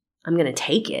 I'm going to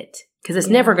take it because it's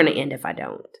never going to end if I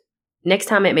don't. Next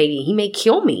time he may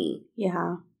kill me.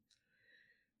 Yeah.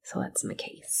 So that's my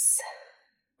case.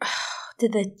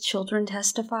 Did the children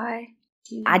testify?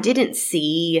 I didn't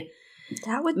see...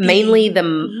 That would be... Mainly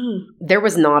there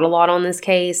was not a lot on this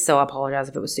case, so I apologize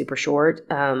if it was super short.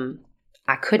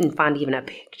 I couldn't find even a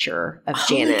picture of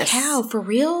Janice. Holy cow, for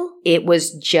real? It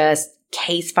was just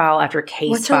case file after case file.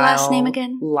 What's her last name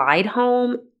again?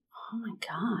 Leidholm. Oh my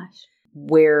gosh.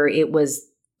 where it was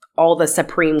all the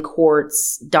Supreme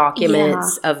Court's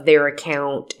documents of their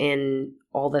account and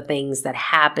all the things that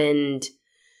happened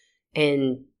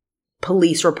and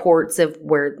police reports of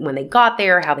when they got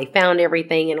there, how they found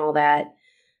everything and all that.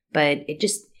 But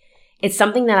it's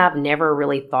something that I've never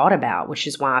really thought about, which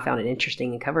is why I found it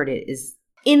interesting and covered it, is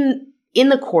in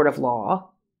the court of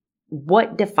law,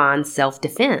 what defines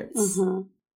self-defense? Mm-hmm.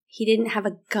 He didn't have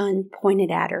a gun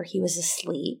pointed at her. He was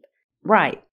asleep.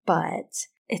 Right. But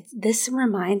this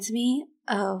reminds me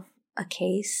of a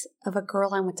case of a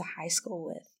girl I went to high school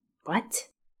with. What?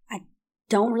 I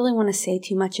don't really want to say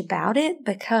too much about it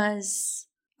because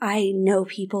I know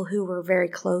people who were very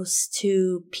close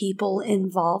to people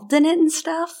involved in it and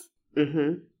stuff.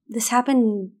 Mm-hmm. This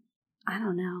happened, I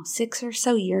don't know, 6 or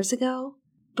so years ago.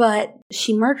 But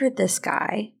she murdered this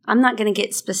guy. I'm not going to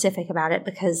get specific about it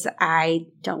because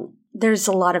there's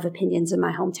a lot of opinions in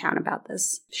my hometown about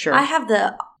this. Sure. I have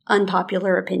the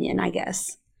unpopular opinion, I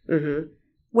guess. Mm-hmm.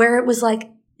 Where it was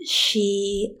like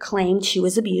she claimed she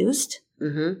was abused.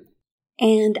 Mm-hmm.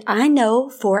 And I know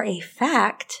for a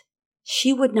fact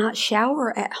she would not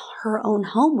shower at her own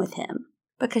home with him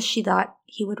because she thought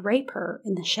he would rape her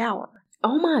in the shower.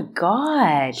 Oh my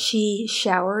God. She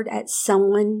showered at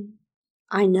someone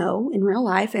I know in real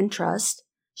life and trust.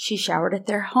 She showered at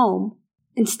their home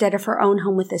instead of her own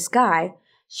home with this guy.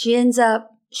 She ends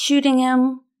up shooting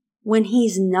him when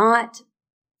he's not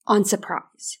on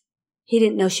surprise. He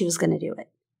didn't know she was going to do it.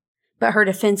 But her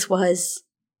defense was,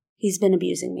 he's been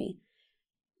abusing me.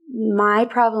 My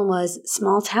problem was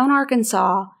small town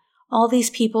Arkansas. All these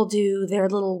people do their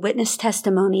little witness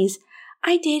testimonies.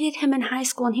 I dated him in high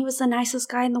school and he was the nicest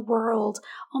guy in the world.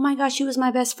 Oh my gosh, he was my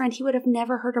best friend. He would have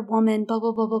never hurt a woman, blah,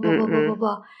 blah, blah, blah, blah, blah, blah, blah,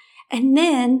 blah. And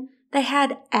then they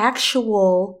had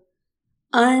actual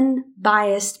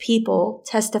unbiased people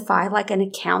testify, like an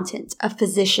accountant, a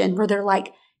physician, where they're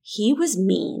like, he was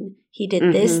mean. He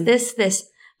did this.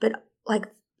 But like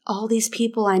all these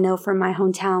people I know from my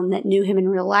hometown that knew him in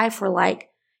real life were like,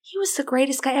 he was the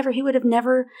greatest guy ever. He would have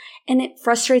never. And it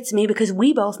frustrates me because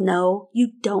we both know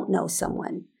you don't know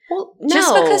someone. Well, no.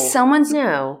 Just because someone's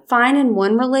fine in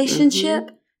one relationship.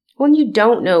 Mm-hmm. Well, you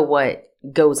don't know what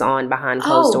goes on behind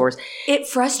closed doors. It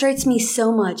frustrates me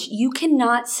so much. You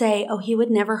cannot say, oh, he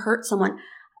would never hurt someone.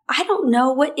 I don't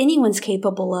know what anyone's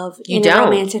capable of in a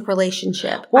romantic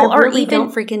relationship. Well, I really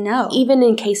don't freaking know. Even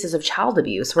in cases of child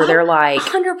abuse where they're like,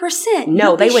 100%.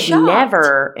 No, they would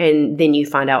never. And then you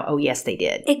find out, oh, yes, they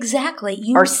did. Exactly.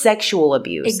 Or sexual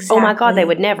abuse. Exactly. Oh, my God, they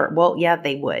would never. Well, yeah,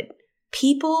 they would.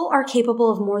 People are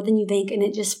capable of more than you think. And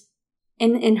it just,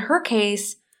 in her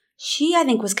case, she, I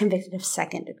think, was convicted of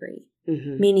second degree.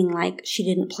 Mm-hmm. Meaning like she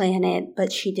didn't plan it,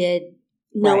 but she did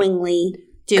knowingly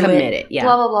commit it. Yeah.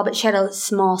 Blah, blah, blah. But she had a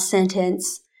small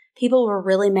sentence. People were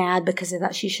really mad because they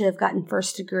thought she should have gotten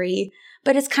first degree.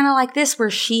 But it's kind of like this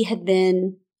where she had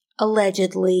been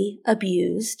allegedly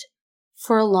abused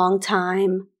for a long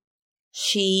time.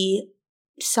 She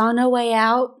saw no way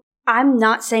out. I'm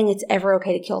not saying it's ever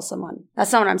okay to kill someone.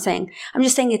 That's not what I'm saying. I'm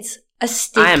just saying it's a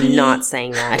sticky. I am not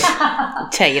saying that. I'll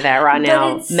tell you that right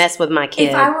now. Mess with my kid.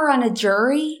 If I were on a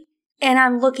jury and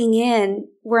I'm looking in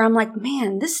where I'm like,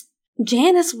 man, this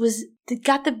Janice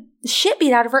got the shit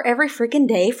beat out of her every freaking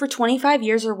day for 25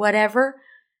 years or whatever.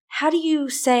 How do you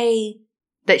say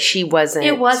that she wasn't?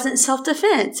 It wasn't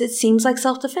self-defense. It seems like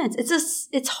self-defense.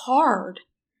 It's hard.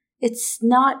 It's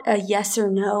not a yes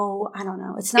or no. I don't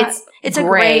know. It's not. It's a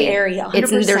gray area.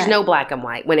 100%. There's no black and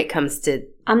white when it comes to.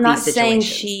 I'm not saying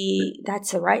situations. that's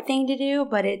the right thing to do,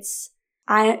 but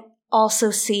I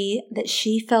also see that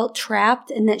she felt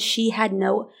trapped and that she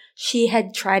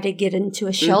had tried to get into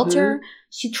a shelter. Mm-hmm.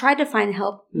 She tried to find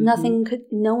help. Mm-hmm.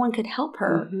 No one could help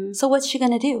her. Mm-hmm. So what's she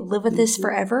going to do? Live with this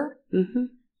forever? Mm-hmm.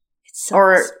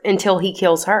 Or until he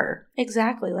kills her.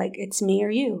 Exactly. Like it's me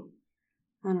or you.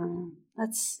 I don't know.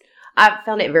 I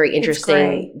found it very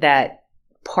interesting that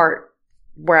part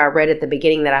where I read at the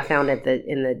beginning that I found in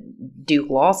the Duke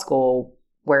Law School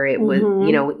where it was,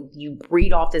 you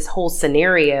read off this whole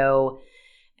scenario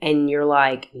and you're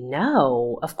like,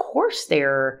 no, of course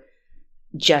they're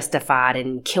justified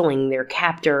in killing their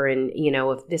captor. And,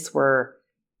 if this were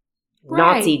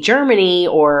Nazi Germany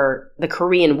or the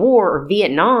Korean War or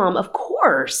Vietnam, of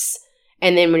course.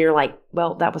 And then when you're like,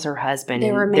 well, that was her husband.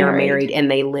 They were married and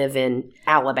they live in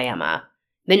Alabama.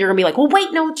 Then you're going to be like, well,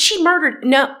 wait, no, she murdered.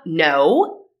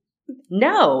 No,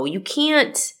 you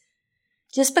can't.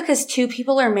 Just because two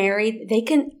people are married,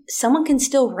 someone can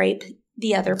still rape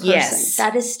the other person. Yes.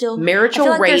 That is still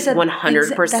marital rape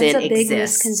 100% that's a big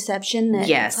exists. misconception that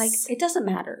Yes. it's like it doesn't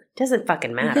matter. Doesn't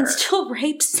fucking matter. You can still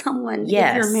rape someone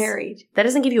Yes. if you're married. That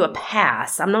doesn't give you a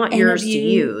pass. I'm not yours to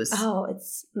use. Oh,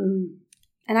 it's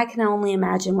and I can only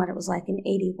imagine what it was like in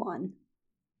 81.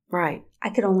 Right. I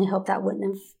could only hope that wouldn't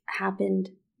have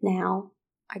happened now.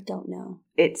 I don't know.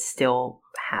 It still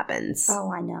happens.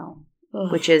 Oh, I know.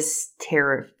 Ugh. Which is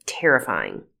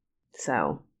terrifying.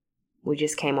 So, we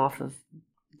just came off of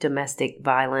Domestic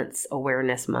Violence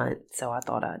Awareness Month, so I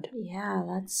thought I'd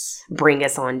that's bring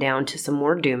us on down to some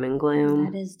more doom and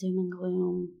gloom. That is doom and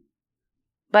gloom.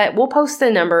 But we'll post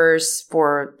the numbers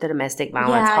for the domestic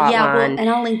violence hotline. Yeah, and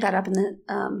I'll link that up in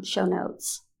the show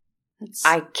notes.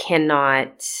 I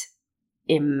cannot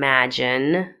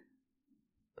imagine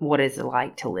what it's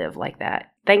like to live like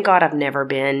that. Thank God I've never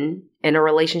been in a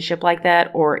relationship like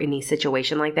that or any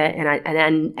situation like that.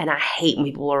 And I hate when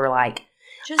people are like,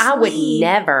 I would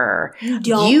never.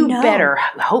 You better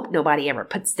hope nobody ever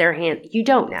puts their hand. You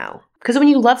don't know. Because when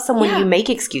you love someone, you make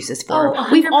excuses for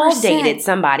them. We've all dated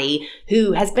somebody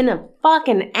who has been a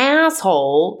fucking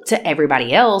asshole to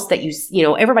everybody else that you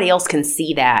know, everybody else can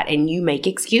see that. And you make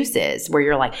excuses where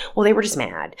you're like, well, they were just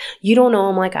mad. You don't know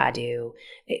them like I do.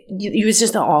 It was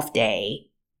just an off day.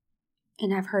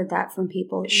 And I've heard that from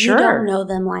people. Sure. You don't know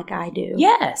them like I do.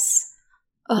 Yes.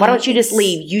 Why don't you just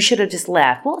leave? You should have just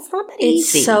left. Well, it's not that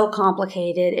easy. It's so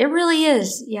complicated. It really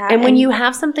is. Yeah. And when you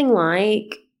have something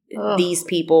like these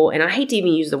people, and I hate to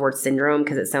even use the word syndrome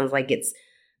because it sounds like it's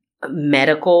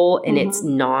medical and it's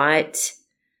not,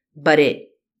 but it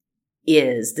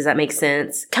is. Does that make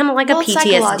sense? Kind of like a PTSD.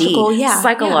 Psychological, yeah.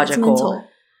 Psychological. Yeah, it's mental.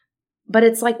 But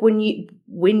it's like when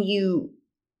you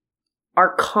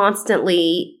are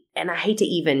constantly, and I hate to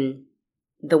even,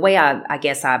 the way I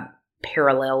guess I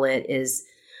parallel it is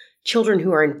children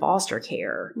who are in foster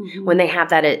care when they have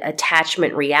that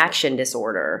attachment reaction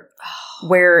disorder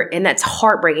and that's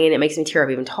heartbreaking and it makes me tear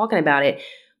up even talking about it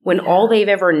when all they've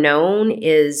ever known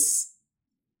is,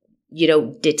 you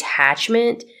know,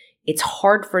 detachment. It's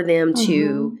hard for them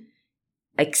to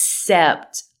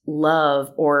accept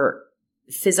love or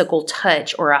physical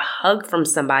touch or a hug from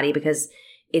somebody because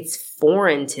it's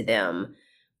foreign to them,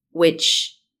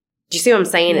 which... Do you see what I'm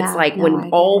saying? It's like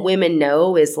when all women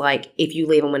know is like, if you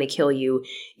leave, I'm going to kill you.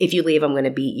 If you leave, I'm going to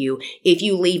beat you. If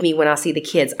you leave me when I see the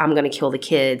kids, I'm going to kill the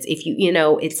kids. If you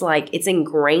know, it's like, it's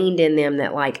ingrained in them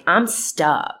that like, I'm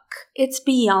stuck. It's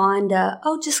beyond,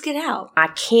 just get out. I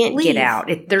can't get out.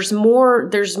 There's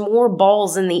more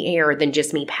balls in the air than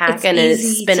just me packing and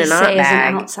spinning a bag.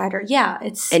 As an outsider. Yeah.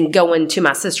 And going to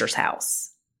my sister's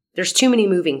house. There's too many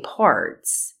moving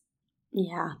parts.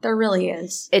 Yeah, there really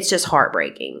is. It's just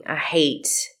heartbreaking. I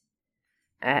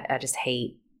just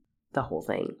hate the whole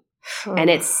thing. And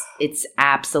it's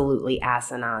absolutely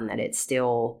asinine that it's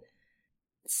still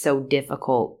so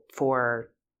difficult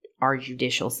for our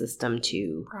judicial system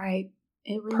to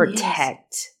It really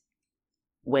protect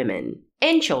women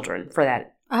and children for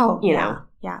that. Oh, you know.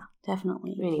 Yeah,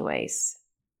 definitely. Anyways,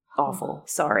 awful.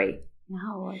 Sorry.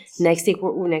 No, it's... Next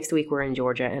week we're in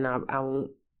Georgia, and I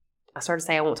won't. I started to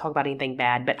say I won't talk about anything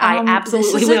bad, but I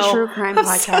absolutely will. This is a true crime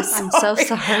podcast. I'm so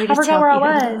sorry to I forgot where I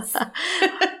was.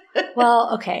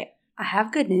 Well, okay. I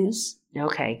have good news.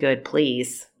 Okay, good.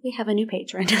 Please. We have a new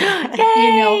patron.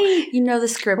 Yay! You know the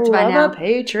script by now. Love a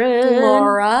patron.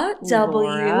 Laura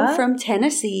W. from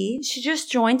Tennessee. She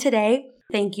just joined today.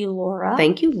 Thank you, Laura.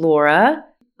 Thank you, Laura.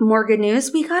 More good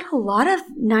news. We got a lot of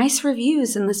nice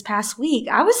reviews in this past week.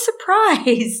 I was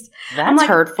surprised. That's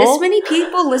hurtful. This many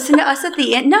people listen to us at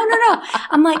the end. No.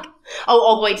 I'm like,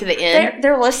 all the way to the end.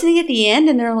 They're listening at the end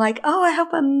and they're like, oh, I hope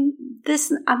I'm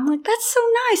this. I'm like, that's so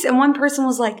nice. And one person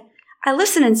was like, I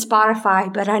listen in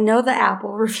Spotify, but I know the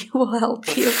Apple review will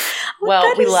help you.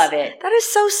 Well, we love it. That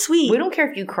is so sweet. We don't care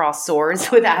if you cross swords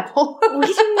with Apple. We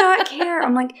do not care.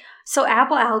 I'm like, so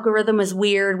Apple algorithm is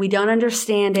weird. We don't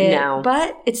understand it. No.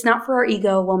 But it's not for our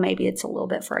ego. Well, maybe it's a little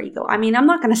bit for our ego. I mean, I'm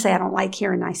not going to say I don't like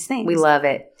hearing nice things. We love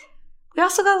it. We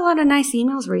also got a lot of nice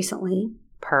emails recently.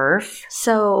 Perf.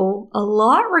 So a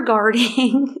lot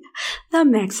regarding the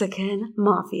Mexican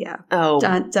mafia. Oh,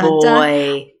 dun, dun,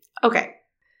 boy. Dun. Okay.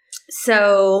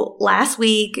 So last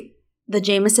week, the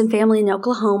Jamison family in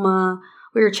Oklahoma,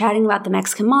 we were chatting about the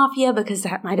Mexican mafia because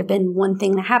that might have been one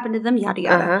thing that happened to them, yada,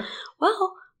 yada.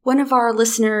 Well, one of our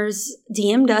listeners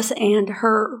DM'd us and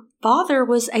her father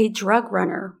was a drug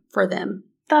runner for them.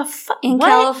 In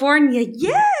California.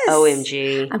 Yes.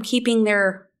 OMG. I'm keeping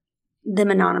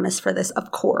them anonymous for this,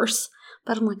 of course.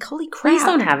 But I'm like, holy crap. Please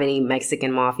don't have any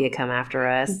Mexican mafia come after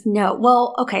us. No.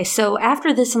 Well, okay. So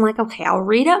after this, I'm like, okay, I'll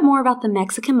read up more about the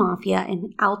Mexican mafia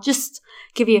and I'll just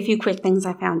give you a few quick things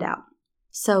I found out.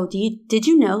 So did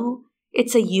you know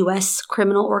it's a U.S.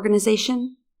 criminal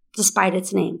organization, despite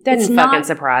its name? Doesn't fucking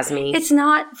surprise me. It's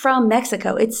not from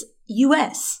Mexico. It's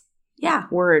U.S. Yeah.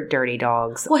 We're dirty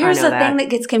dogs. Well, here's the thing that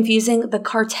gets confusing. The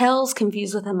cartel's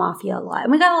confused with the mafia a lot.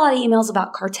 And we got a lot of emails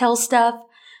about cartel stuff,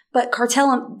 but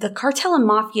the cartel and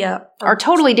mafia are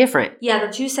totally different. Yeah,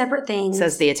 they're two separate things.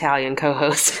 Says the Italian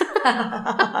co-host.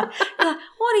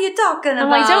 What are you talking about? I'm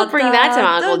like, don't bring that to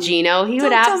my Uncle Gino. He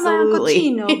would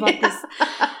absolutely. Don't tell my Uncle Gino about this.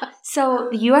 So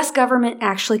the U.S. government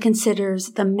actually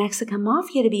considers the Mexican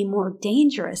mafia to be more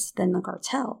dangerous than the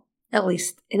cartel, at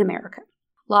least in America.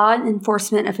 Law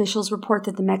enforcement officials report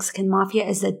that the Mexican mafia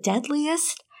is the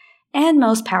deadliest and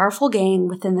most powerful gang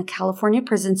within the California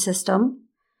prison system.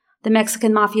 The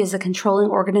Mexican mafia is a controlling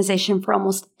organization for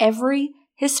almost every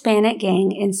Hispanic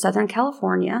gang in Southern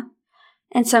California,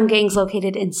 and some gangs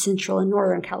located in Central and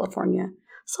Northern California.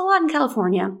 So a lot in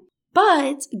California.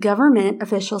 But government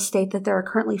officials state that there are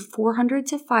currently 400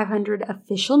 to 500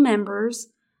 official members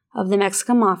of the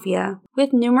Mexican mafia,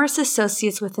 with numerous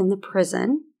associates within the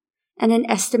prison, and an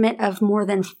estimate of more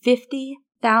than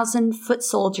 50,000 foot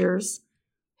soldiers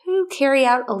who carry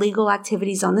out illegal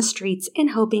activities on the streets in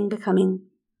hoping becoming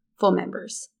full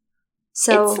members.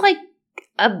 So it's like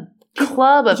a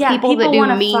club of people that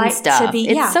do mean stuff.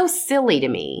 It's so silly to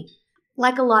me.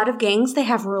 Like a lot of gangs, they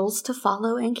have rules to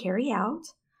follow and carry out.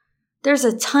 There's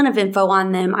a ton of info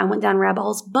on them. I went down rabbit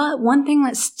holes, but one thing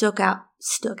that stuck out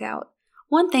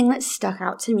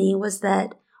to me was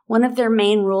that one of their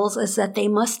main rules is that they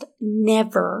must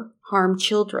never harm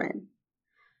children.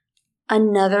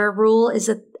 Another rule is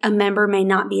that a member may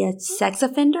not be a sex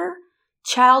offender,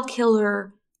 child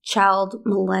killer, child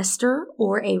molester,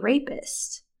 or a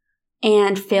rapist.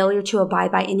 And failure to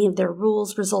abide by any of their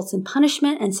rules results in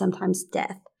punishment and sometimes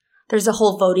death. There's a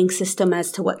whole voting system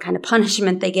as to what kind of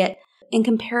punishment they get. In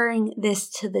comparing this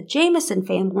to the Jameson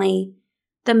family,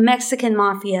 the Mexican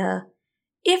mafia,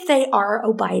 if they are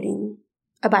abiding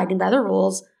by the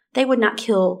rules, they would not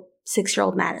kill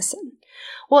 6-year-old Madison.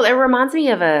 Well, it reminds me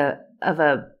of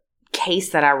a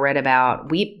case that I read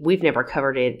about. We've never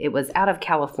covered it. It was out of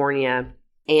California,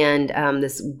 and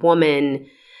this woman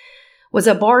was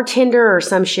a bartender or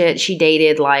some shit. She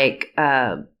dated like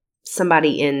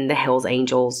somebody in the Hells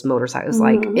Angels motorcycles,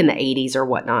 like in the 80s or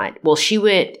whatnot. Well, she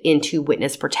went into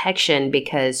witness protection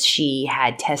because she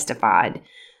had testified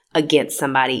against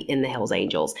somebody in the Hells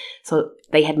Angels. So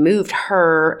they had moved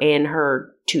her and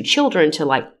her 2 children to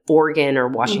like Oregon or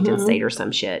Washington State or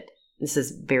some shit. This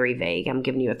is very vague. I'm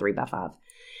giving you a 3x5.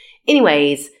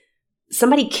 Anyways,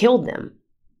 somebody killed them.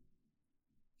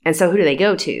 And so who do they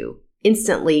go to?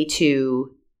 Instantly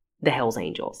to the Hells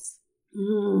Angels,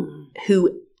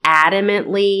 who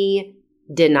adamantly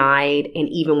denied and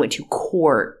even went to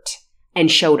court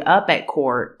and showed up at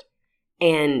court,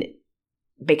 and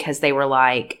because they were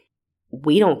like,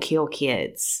 we don't kill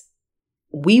kids.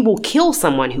 We will kill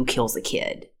someone who kills a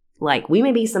kid. Like, we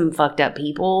may be some fucked up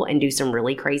people and do some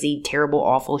really crazy, terrible,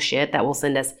 awful shit that will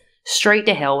send us straight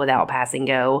to hell without passing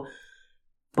go,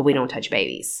 but we don't touch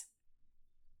babies.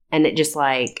 And it just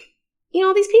like,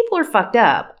 these people are fucked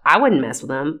up. I wouldn't mess with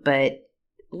them, but at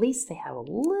least they have a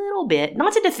little bit,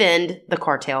 not to defend the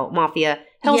cartel, mafia,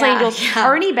 Hells Angels,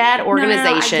 or any bad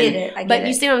organization. I get it. But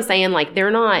you see what I'm saying? Like,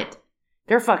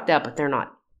 they're fucked up, but they're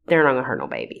not going to hurt no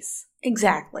babies.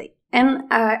 Exactly. And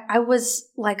I was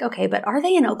like, okay, but are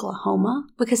they in Oklahoma?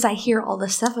 Because I hear all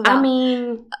this stuff about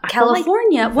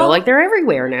California. I feel like they're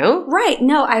everywhere, no? Right.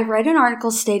 No, I read an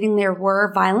article stating there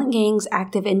were violent gangs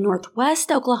active in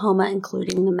northwest Oklahoma,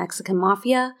 including the Mexican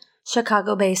Mafia,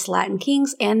 Chicago-based Latin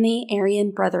Kings, and the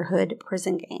Aryan Brotherhood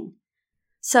prison gang.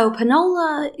 So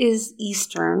Panola is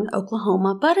eastern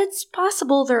Oklahoma, but it's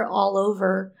possible they're all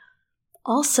over.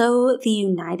 Also, the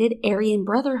United Aryan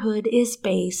Brotherhood is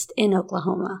based in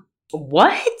Oklahoma.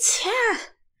 What? Yeah.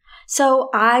 So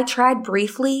I tried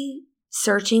briefly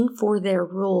searching for their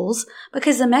rules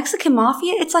because the Mexican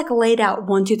Mafia, it's like laid out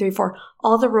 1, 2, 3, 4,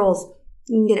 all the rules.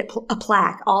 You can get a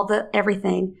plaque,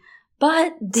 everything.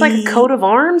 But it's like a coat of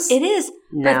arms? It is.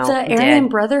 No, but the Aryan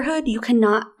Brotherhood,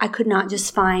 I could not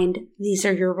just find these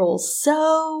are your rules.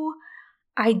 So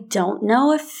I don't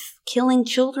know if killing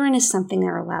children is something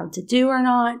they're allowed to do or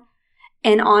not.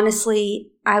 And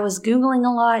honestly, I was Googling a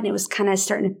lot and it was kind of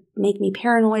starting to make me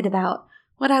paranoid about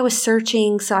what I was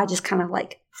searching. So I just kind of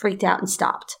like freaked out and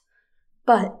stopped.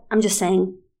 But I'm just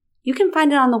saying, you can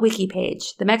find it on the wiki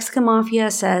page. The Mexican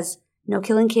Mafia says no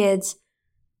killing kids.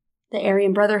 The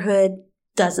Aryan Brotherhood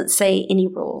doesn't say any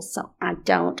rules. So I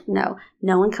don't know.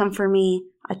 No one come for me.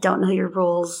 I don't know your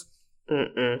rules.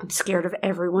 I'm scared of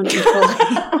everyone equally.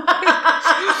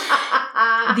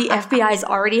 The FBI's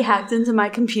already hacked into my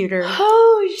computer.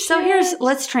 Oh, shit. So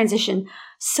let's transition.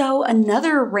 So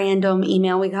another random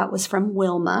email we got was from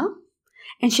Wilma,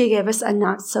 and she gave us a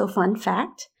not so fun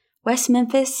fact. West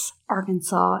Memphis,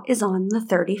 Arkansas is on the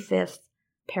 35th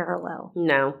parallel.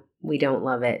 No, we don't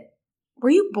love it. Were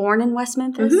you born in West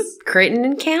Memphis? Mm-hmm.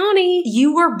 Crittenden County.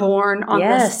 You were born on the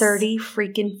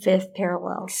 35th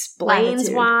parallel. Explains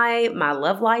latitude. why my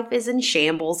love life is in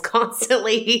shambles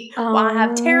constantly. Why I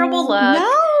have terrible luck.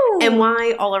 No. And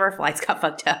why all of our flights got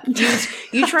fucked up.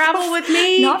 You travel with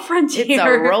me? Not Frontier. It's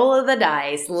a roll of the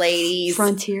dice, ladies.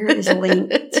 Frontier is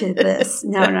linked to this.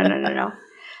 No.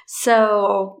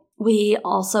 So we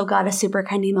also got a super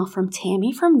kind email from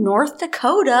Tammy from North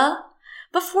Dakota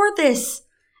before this.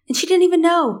 And she didn't even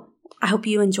know. I hope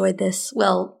you enjoyed this.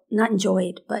 Well, not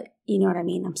enjoyed, but you know what I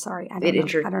mean. I'm sorry. I don't know.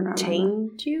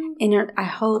 Entertained you? I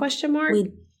hope. Question mark?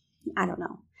 I don't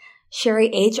know. Sherry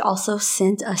H. also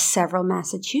sent us several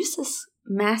Massachusetts.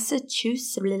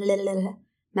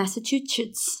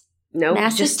 Nope,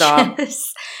 just stop.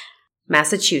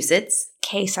 Massachusetts.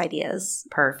 Case ideas.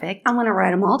 Perfect. I'm going to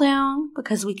write them all down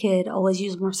because we could always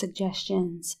use more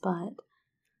suggestions, but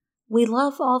we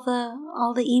love all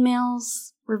the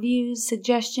emails, reviews,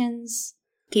 suggestions.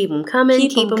 Keep them coming.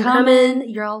 Keep them coming.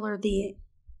 Y'all are the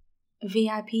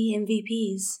VIP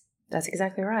MVPs. That's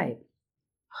exactly right.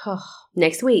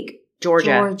 Next week,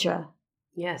 Georgia.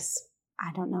 Yes.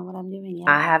 I don't know what I'm doing yet.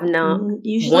 I have no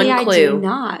Usually one clue. I do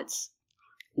not.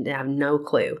 I have no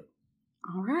clue.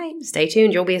 All right. Stay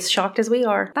tuned. You'll be as shocked as we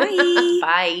are. Bye.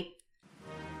 Bye.